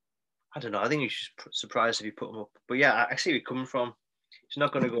 I don't know. I think you should be surprised if you put him up. But yeah, I see where you're coming from. He's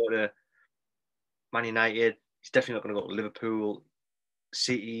not going to go to Man United. He's definitely not going to go to Liverpool,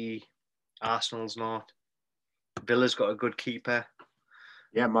 City, Arsenal's not. Villa's got a good keeper.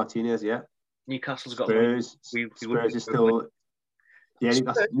 Yeah, Martinez. Yeah, Newcastle's got Spurs. We Spurs is still. Yeah,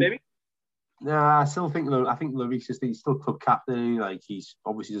 Spurs, maybe. Nah, I still think. I think Lloris is still club captain. Like he's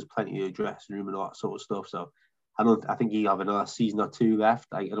obviously there's plenty of dressing room and all that sort of stuff. So I think he'll have another season or two left.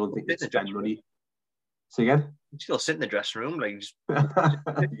 I don't think it's spend money. Say again? You still sit in the dressing room, like just...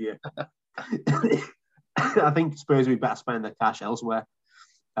 yeah. I think Spurs would be better spending their cash elsewhere.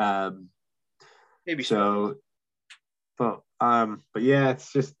 Maybe so. But yeah,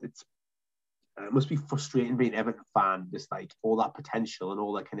 it must be frustrating being an Everton fan, just like all that potential and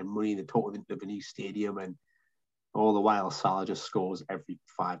all that kind of money, the talk of a new stadium, and all the while Salah just scores every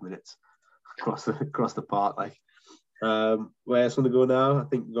 5 minutes across the park. Like, where else want to go now? I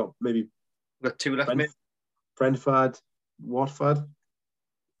think we've got two left, mate. Brentford, Watford.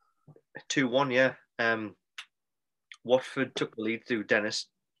 2-1, yeah. Watford took the lead through Dennis,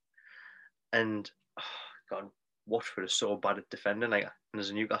 and God, Watford is so bad at defending. Like, and as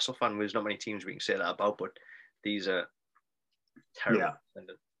a Newcastle fan, there's not many teams we can say that about, but these are terrible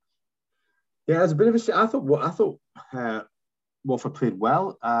defending. Yeah, it's a bit of a. I thought Watford played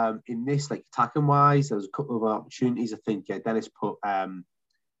well in this, like attacking wise. There was a couple of opportunities. I think Dennis put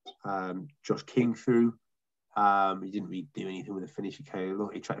Josh King through. He didn't really do anything with the finish. He tried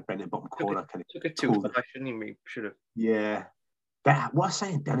to bend it bottom corner. Took it too far, shouldn't he? Maybe should have. Yeah. What a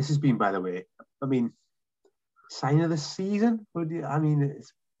signing Dennis has been, by the way. I mean, signing of the season? Conor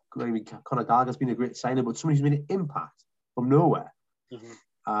Gallagher's been a great signing, but somebody who's made an impact from nowhere.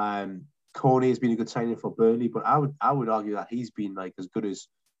 Mm-hmm. Corney has been a good signing for Burnley, but I would argue that he's been like as good as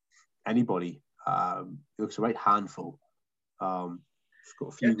anybody. He looks a right handful. He's got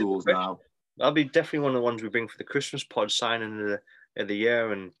a few goals now. That'll be definitely one of the ones we bring for the Christmas pod signing of the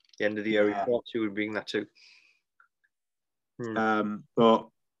year, and the end of the year report too. We'd bring that too. But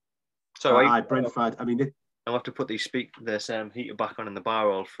Brentford. I mean, I'll have to put this heater back on in the bar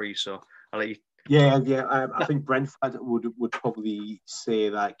all free. So I'll let you. Yeah. I think Brentford would probably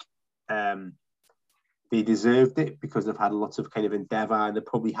say like they deserved it because they've had lots of kind of endeavour, and they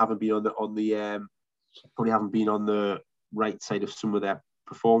probably haven't been on the right side of some of their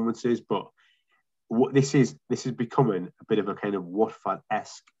performances. But what this is becoming a bit of a kind of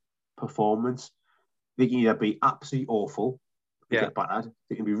Watford-esque performance. They can either be absolutely awful, get bad.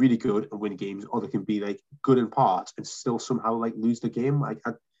 They can be really good and win games, or they can be like good in parts and still somehow like lose the game. Like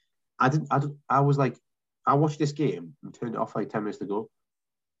I watched this game and turned it off like 10 minutes to go.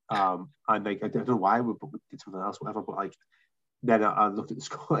 And like I don't know why we did something else, whatever. But like then I looked at the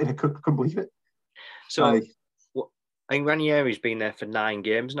score and I couldn't believe it. So I think Ranieri's been there for 9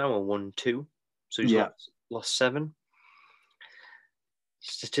 games now and won 2. So he's lost 7.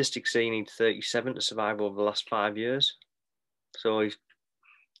 Statistics say you need 37 to survive over the last 5 years. So I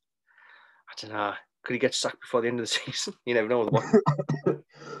don't know. Could he get sacked before the end of the season? You never know.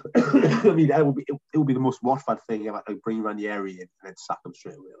 I mean, it will be the most Watford thing ever. Like bring Ranieri in and then sack him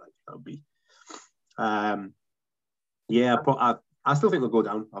straight away. Like that would be. But I still think they'll go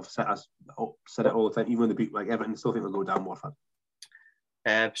down. I've said it all the time. Even when they beat like Everton, I still think they'll go down Watford.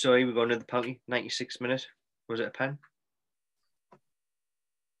 So here we go, another penalty, 96th minute. Was it a pen?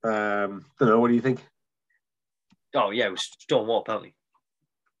 Don't know. What do you think? Oh yeah, it was Stonewall penalty.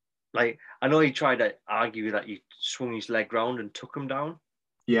 Like I know he tried to argue that he swung his leg round and took him down.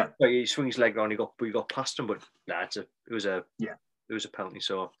 Yeah. But he swung his leg round, he got past him, but nah, it was a penalty.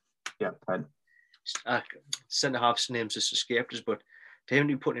 So yeah, pen. centre half's names just escaped us, but to him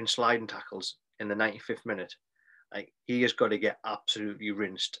to be putting in sliding tackles in the 95th minute, like he has got to get absolutely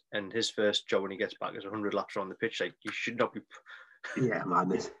rinsed. And his first job when he gets back is 100 laps around the pitch. Like you should not be. Yeah,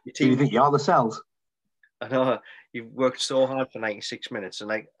 madness. Your Do you think you are the cells? I know you've worked so hard for 96 minutes, and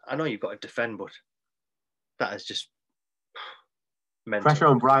like I know you've got to defend, but that is just mental. Pressure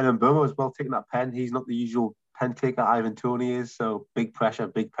on Brian Mbeumo as well, taking that pen. He's not the usual pen taker Ivan Toney is, so big pressure,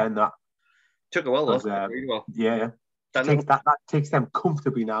 big pen. That took it well though. Really well. Yeah. That takes them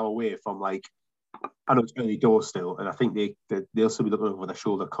comfortably now away from like. I know it's early doors still, and I think they'll still be looking over their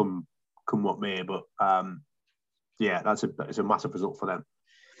shoulder come what may. But yeah, it's a massive result for them.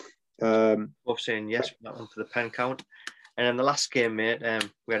 Both saying yes for that one for the pen count. And then the last game, mate,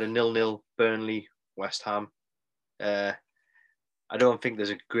 we had a 0-0 Burnley West Ham. I don't think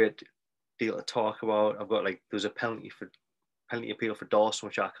there's a great deal to talk about. I've got like there's a penalty appeal for Dawson,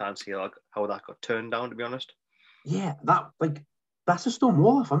 which I can't see like how that got turned down, to be honest. Yeah, that's a stone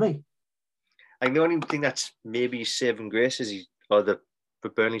wall for me. Like the only thing that's maybe saving grace is for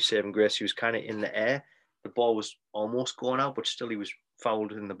Burnley's saving grace, he was kind of in the air. The ball was almost going out, but still he was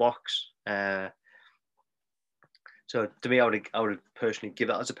fouled in the box. So to me, I would personally give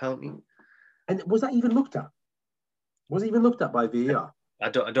that as a penalty. And was that even looked at? Was it even looked at by VAR? I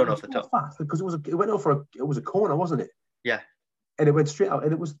don't know if the top fast because it went over. It was a corner, wasn't it? Yeah. And it went straight out,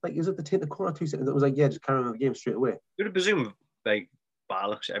 and it was like, is it the corner 2 seconds? It was like, yeah, just carry on the game straight away. You would presume like bar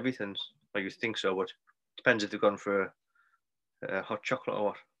looks at everything. Like you think so, but it depends if they've gone for a hot chocolate or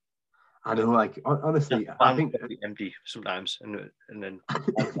what. I know, like honestly, I think empty sometimes, and then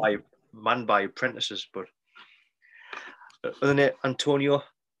man by apprentices. But other than it, Antonio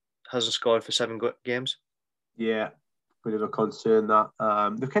hasn't scored for 7 games. Yeah, bit of a concern that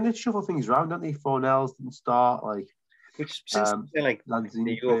they've kind of shuffled things around, don't they? Fornells didn't start, like which since like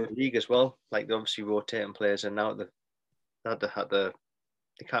the Europa League as well. Like they're obviously rotating players, and now they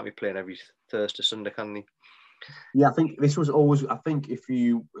can't be playing every Thursday, Sunday, can they? Yeah, I think this was always. I think if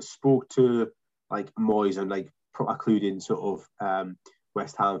you spoke to like Moyes and like including sort of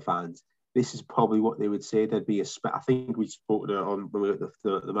West Ham fans, this is probably what they would say. There'd be I think we spoke to on when we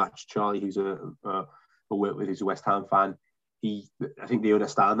were at the match. Charlie, who's a work with, who's a West Ham fan. I think they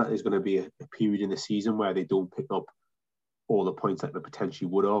understand that there's going to be a period in the season where they don't pick up all the points that they potentially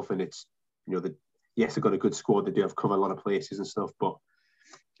would have, and it's yes, they've got a good squad. They do have covered a lot of places and stuff, but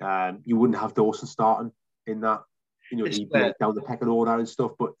you wouldn't have Dawson starting in that. He'd be like down the pecking order and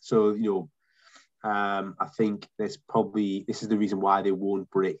stuff. But so I think this is the reason why they won't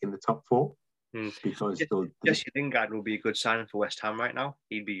break in the top 4 because Jesse Lingard will be a good signing for West Ham right now.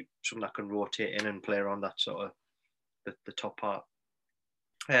 He'd be something that can rotate in and play around that sort of the top part.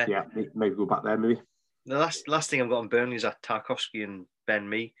 Yeah, maybe go back there. Maybe the last thing I've got on Burnley is that Tarkowski and Ben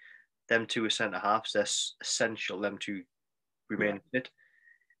Mee. Them two are centre halves. They're essential. Them two remain fit.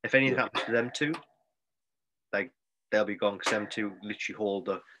 If anything happens to them two, like they'll be gone because them two literally hold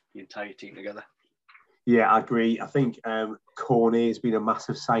the entire team together. Yeah, I agree. I think Cornet has been a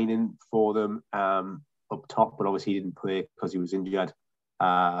massive signing for them up top, but obviously he didn't play because he was injured.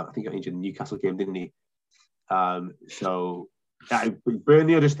 I think he got injured in the Newcastle game, didn't he? So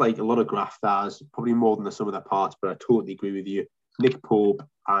Burnley are just like a lot of grafters, probably more than the sum of their parts, but I totally agree with you. Nick Pope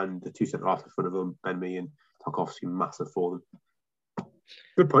and the 2 centre-halves in front of them, Ben Mee and Tarkowski, massive for them.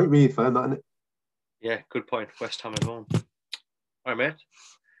 Good point, really, for them, isn't it? Yeah, good point. West Ham at home. All right, mate.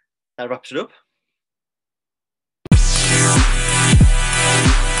 That wraps it up.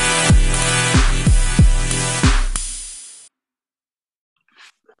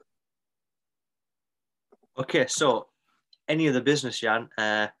 Okay, so any of the business, Jan,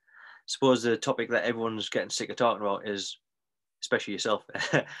 suppose the topic that everyone's getting sick of talking about is, especially yourself,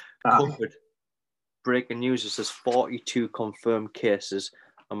 COVID. Breaking news is there's 42 confirmed cases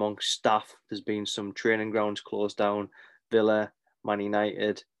among staff. There's been some training grounds closed down, Villa, Man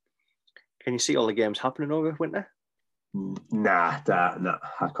United. Can you see all the games happening over winter? Nah,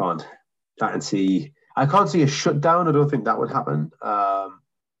 I can't. I can't see a shutdown. I don't think that would happen.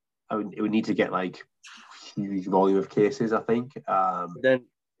 It would need to get like huge volume of cases, I think. Then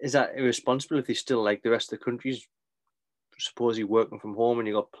is that irresponsible if they still, like the rest of the country's supposedly working from home and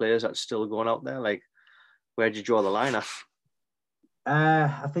you got players that's still going out there? Like, where do you draw the line at?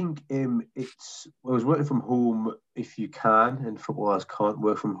 I think I was working from home if you can, and footballers can't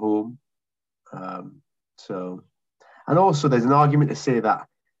work from home. And also there's an argument to say that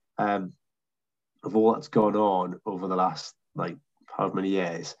of all that's gone on over the last like however many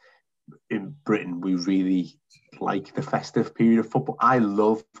years in Britain, we really like the festive period of football. I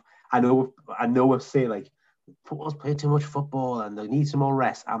know I say like football's playing too much football and they need some more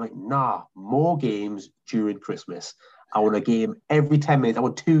rest. I'm like, nah, more games during Christmas. I want a game every 10 minutes. I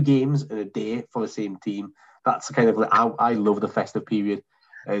want 2 games in a day for the same team. That's kind of like, I love the festive period.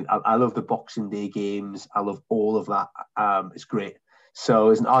 I love the Boxing Day games. I love all of that. It's great. So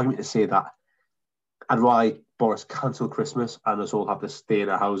there's an argument to say that I'd rather Boris cancel Christmas and us all have to stay in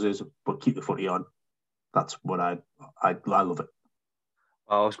our houses, but keep the footy on. That's what I love it.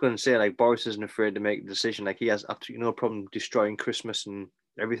 I was going to say, like, Boris isn't afraid to make a decision. Like, he has absolutely no problem destroying Christmas and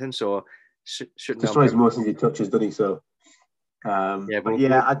everything. So, shouldn't destroys most of your touches, doesn't he? So,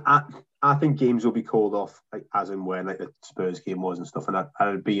 I think games will be called off, like as and when, like the Spurs game was and stuff. And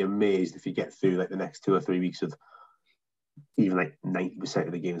I'd be amazed if you get through like the next 2 or 3 weeks of even like 90%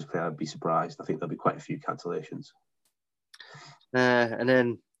 of the games played. I'd be surprised. I think there'll be quite a few cancellations. And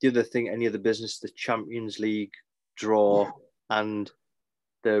then the other thing, any other business, the Champions League draw and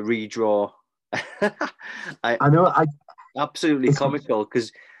the redraw. I know. Absolutely comical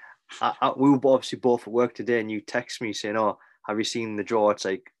because we were obviously both at work today, and you text me saying, "Oh, have you seen the draw? It's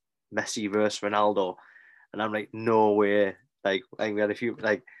like Messi versus Ronaldo," and I'm like, "No way!" Like we had a few.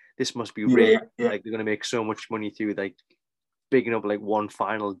 Like this must be real. Yeah. Like they're gonna make so much money through like bigging up like one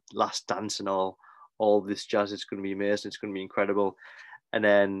final last dance and all this jazz. It's gonna be amazing. It's gonna be incredible. And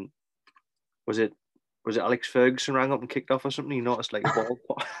then was it Alex Ferguson rang up and kicked off or something? You noticed like a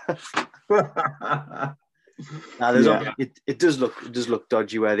ball. It does look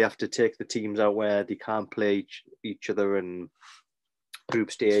dodgy where they have to take the teams out where they can't play each other in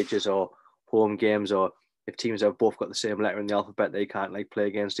group stages or home games, or if teams have both got the same letter in the alphabet, they can't like play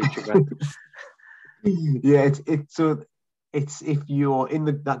against each other. Yeah, it's if you're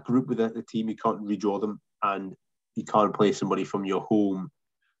in that group with the team, you can't redraw them, and you can't play somebody from your home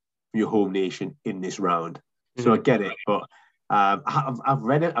nation in this round. So I get it, but I've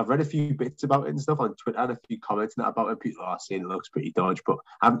read a few bits about it and stuff on Twitter and a few comments about it. People are saying it looks pretty dodgy, but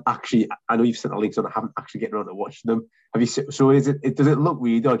I know you've sent the links on. I haven't actually getting around to watching them. Have you? So does it look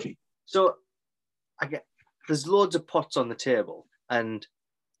really dodgy? So there's loads of pots on the table, and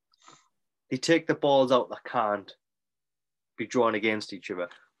they take the balls out that can't be drawn against each other,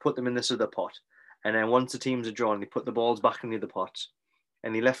 put them in this other pot, and then once the teams are drawn, they put the balls back in the other pots,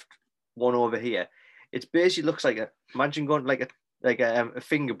 and they left one over here. It basically looks like imagine going like a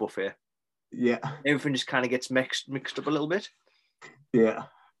finger buffet. Yeah. Everything just kind of gets mixed up a little bit. Yeah.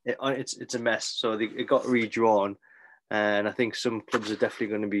 It's a mess. So it got redrawn, and I think some clubs are definitely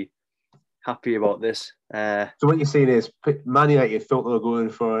going to be happy about this. So what you're saying is Man United thought they were going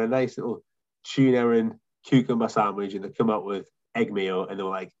for a nice little tuna and cucumber sandwich, and they come out with egg mayo, and they were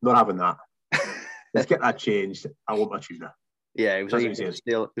like, not having that. Let's get that changed. I want my tuna. Yeah, it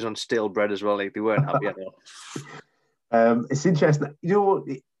was on stale bread as well. Like they weren't happy at all. It's interesting. You know,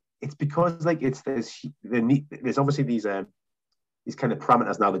 it's because like there's obviously these kind of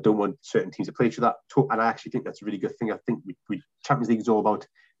parameters now that don't want certain teams to play each other. And I actually think that's a really good thing. I think we Champions League is all about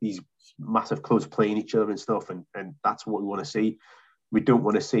these massive clubs playing each other and stuff, and that's what we want to see. We don't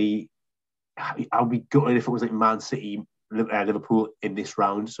want to see. I'll be gutted if it was like Man City, Liverpool in this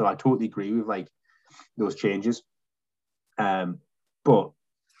round. So I totally agree with like those changes. But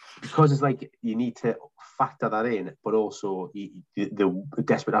because it's like you need to factor that in, but also they're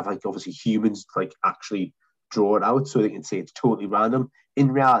desperate to have like obviously humans like actually draw it out so they can say it's totally random.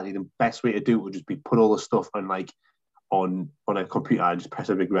 In reality, the best way to do it would just be put all the stuff on like on a computer and just press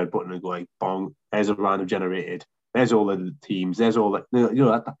a big red button and go like bong, there's a random generated, there's all the teams, there's all like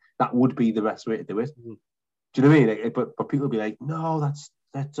that would be the best way to do it. Mm-hmm. Do you know what I mean? Like, but people will be like, no,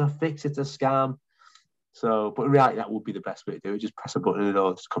 that's a fix, it's a scam. So, but in reality, that would be the best way to do it. Just press a button and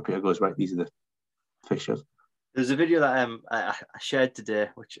the computer goes, right, these are the fixtures. There's a video that I shared today,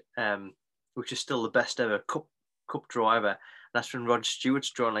 which is still the best ever cup draw ever. And that's when Rod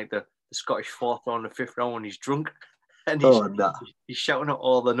Stewart's drawn like the Scottish 4th round and 5th round when he's drunk. And he's shouting out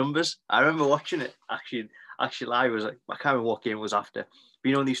all the numbers. I remember watching it actually live. It was like, I can't remember what game it was after. But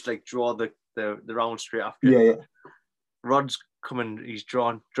you know, they used to like draw the round straight after. Yeah. Rod's coming, he's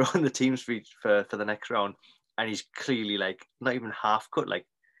drawn the teams for the next round, and he's clearly like not even half cut. Like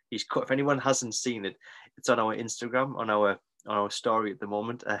he's cut. If anyone hasn't seen it, it's on our Instagram, on our story at the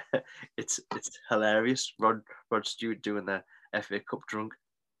moment. It's hilarious. Rod Stewart doing the FA Cup drunk.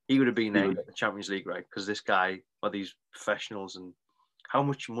 He would have been there in the Champions League, right? Because this guy are these professionals, and how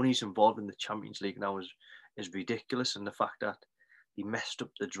much money's involved in the Champions League now is ridiculous. And the fact that he messed up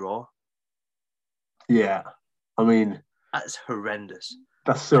the draw. Yeah, I mean. That's horrendous.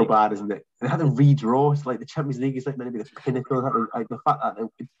 That's so bad, isn't it? And had to redraw. It's like the Champions League is like meant to be the pinnacle. Like the fact that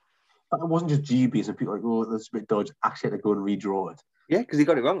it wasn't just dubious and people like, oh, that's a bit dodgy. Actually, had to go and redraw it. Yeah, because he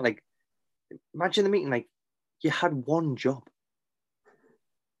got it wrong. Like, imagine the meeting. Like, You had one job.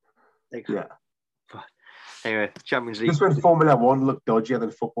 Like, Yeah. But anyway, Champions League. Just when Formula One looked dodgier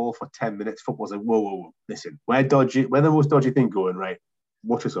than football for 10 minutes, football's like, whoa. Listen, we're dodgy. We're the most dodgy thing going, right?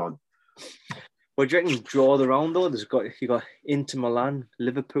 Watch us on. Well, do you reckon draw the round though? You got Inter Milan,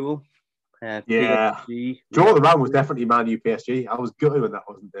 Liverpool, Yeah. PSG. Draw the round was definitely Man U PSG. I was gutted when that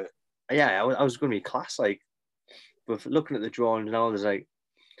wasn't there. Yeah, I was going to be class. Like, but looking at the drawing now, there's like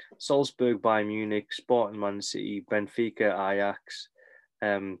Salzburg, Bayern Munich, Sporting Man City, Benfica, Ajax,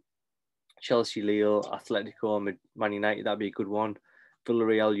 Chelsea, Lille, Atletico, Man United. That'd be a good one.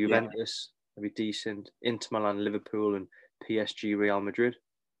 Villarreal, Juventus. That'd be decent. Inter Milan, Liverpool, and PSG, Real Madrid.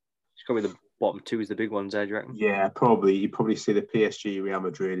 It's probably the bottom two is the big ones, do you reckon? Yeah, probably. You probably say the PSG, Real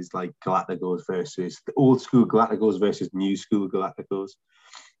Madrid is like Galacticos versus the old school Galacticos versus new school Galacticos.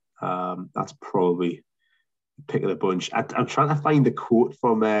 That's probably pick of the bunch. I'm trying to find the quote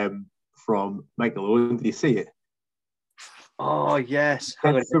from Michael Owen. Did you see it? Oh yes.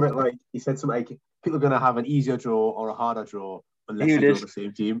 He said something like people are going to have an easier draw or a harder draw unless you draw the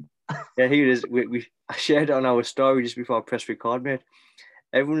same team. Yeah, here it is. I shared it on our story just before I press record, mate.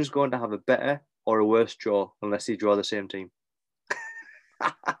 Everyone's going to have a better or a worse draw unless they draw the same team.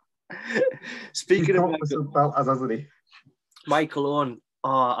 Speaking of Michael Owen,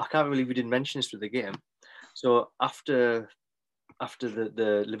 I can't believe we didn't mention this with the game. So after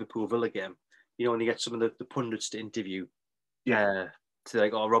the Liverpool Villa game, you know, when you get some of the pundits to interview,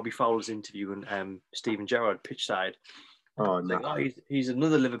 Robbie Fowler's interview and Steven Gerrard pitch side. Oh, no. He's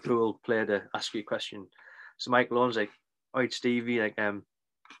another Liverpool player to ask you a question. So Michael Owen's like, all right, Stevie, like,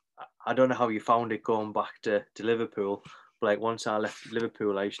 I don't know how you found it going back to Liverpool, but like once I left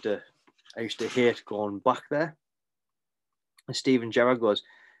Liverpool, I used to hate going back there. And Steven Gerrard goes,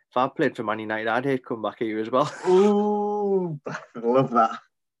 if I played for Man United, I'd hate coming back here as well. Ooh, love that.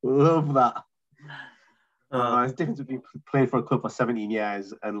 It's different to be playing for a club for 17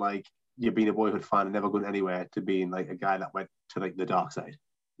 years and like you're being a boyhood fan and never going anywhere to being like a guy that went to like the dark side.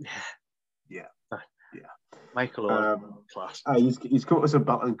 Yeah. Michael Owen, class. He's come up with some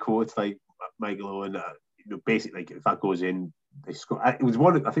battling quotes like Michael Owen. Basically, like if that goes in, they score. It was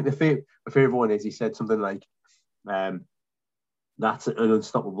one. I think the favorite one is he said something like, "That's an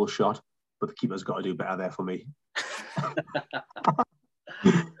unstoppable shot, but the keeper's got to do better there for me."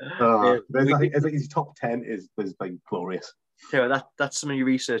 I think his top 10 is like glorious. Yeah, that's some of your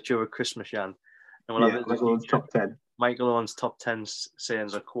research over Christmas, Jan. And we'll have Michael Owen's top 10. Michael Owen's top 10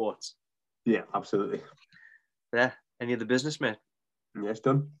 sayings or quotes. Yeah, absolutely. Yeah. Any other business, mate? Yeah, it's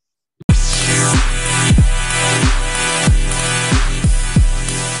done. And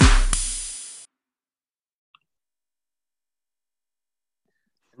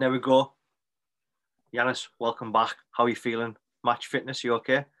there we go. Yanis, welcome back. How are you feeling? Match fitness, you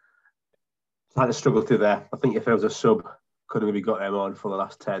okay? I had to struggle through there. I think if there was a sub, could have maybe got him on for the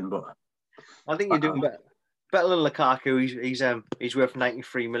last 10, but I think you're doing better than Lukaku. He's worth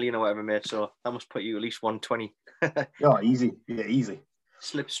 93 million or whatever, mate. So that must put you at least 120. Easy. Yeah, easy.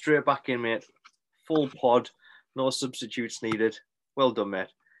 Slip straight back in, mate. Full pod, no substitutes needed. Well done, mate.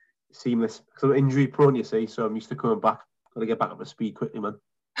 Seamless. So injury prone, you see. So I'm used to coming back. Got to get back up to speed quickly, man.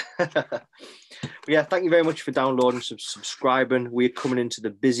 Yeah, thank you very much for downloading, subscribing. We're coming into the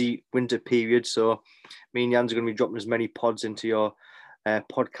busy winter period, so me and Jans are going to be dropping as many pods into your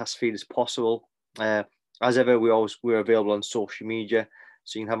podcast feed as possible. As ever, we're available on social media,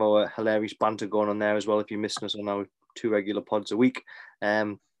 so you can have our hilarious banter going on there as well if you're missing us on our 2 regular pods a week.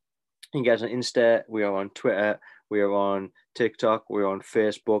 You can get us on Insta, we are on Twitter, we are on TikTok, we're on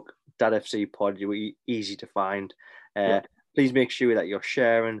Facebook, DadFC Pod, you're easy to find. Please make sure that you're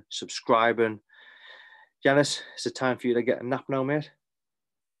sharing, subscribing. Yanis, is it time for you to get a nap now, mate?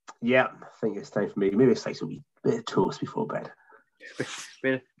 Yeah, I think it's time for me. Maybe it's like some bit of toast before bed.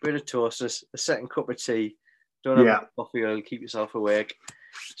 bit of toast, a second cup of tea. Don't have coffee, it'll keep yourself awake.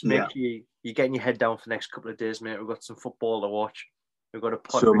 Just make sure you're getting your head down for the next couple of days, mate. We've got some football to watch. We've got a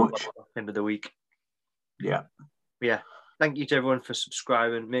pod so much at the end of the week. Yeah. Thank you to everyone for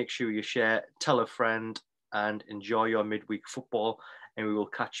subscribing. Make sure you share, tell a friend, and enjoy your midweek football. And we will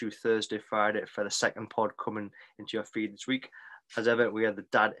catch you Thursday, Friday for the second pod coming into your feed this week. As ever, we are the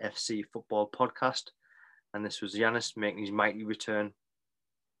Dad FC Football Podcast. And this was Yanis making his mighty return,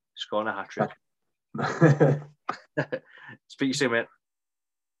 scoring a hat-trick. Speak to you soon, mate.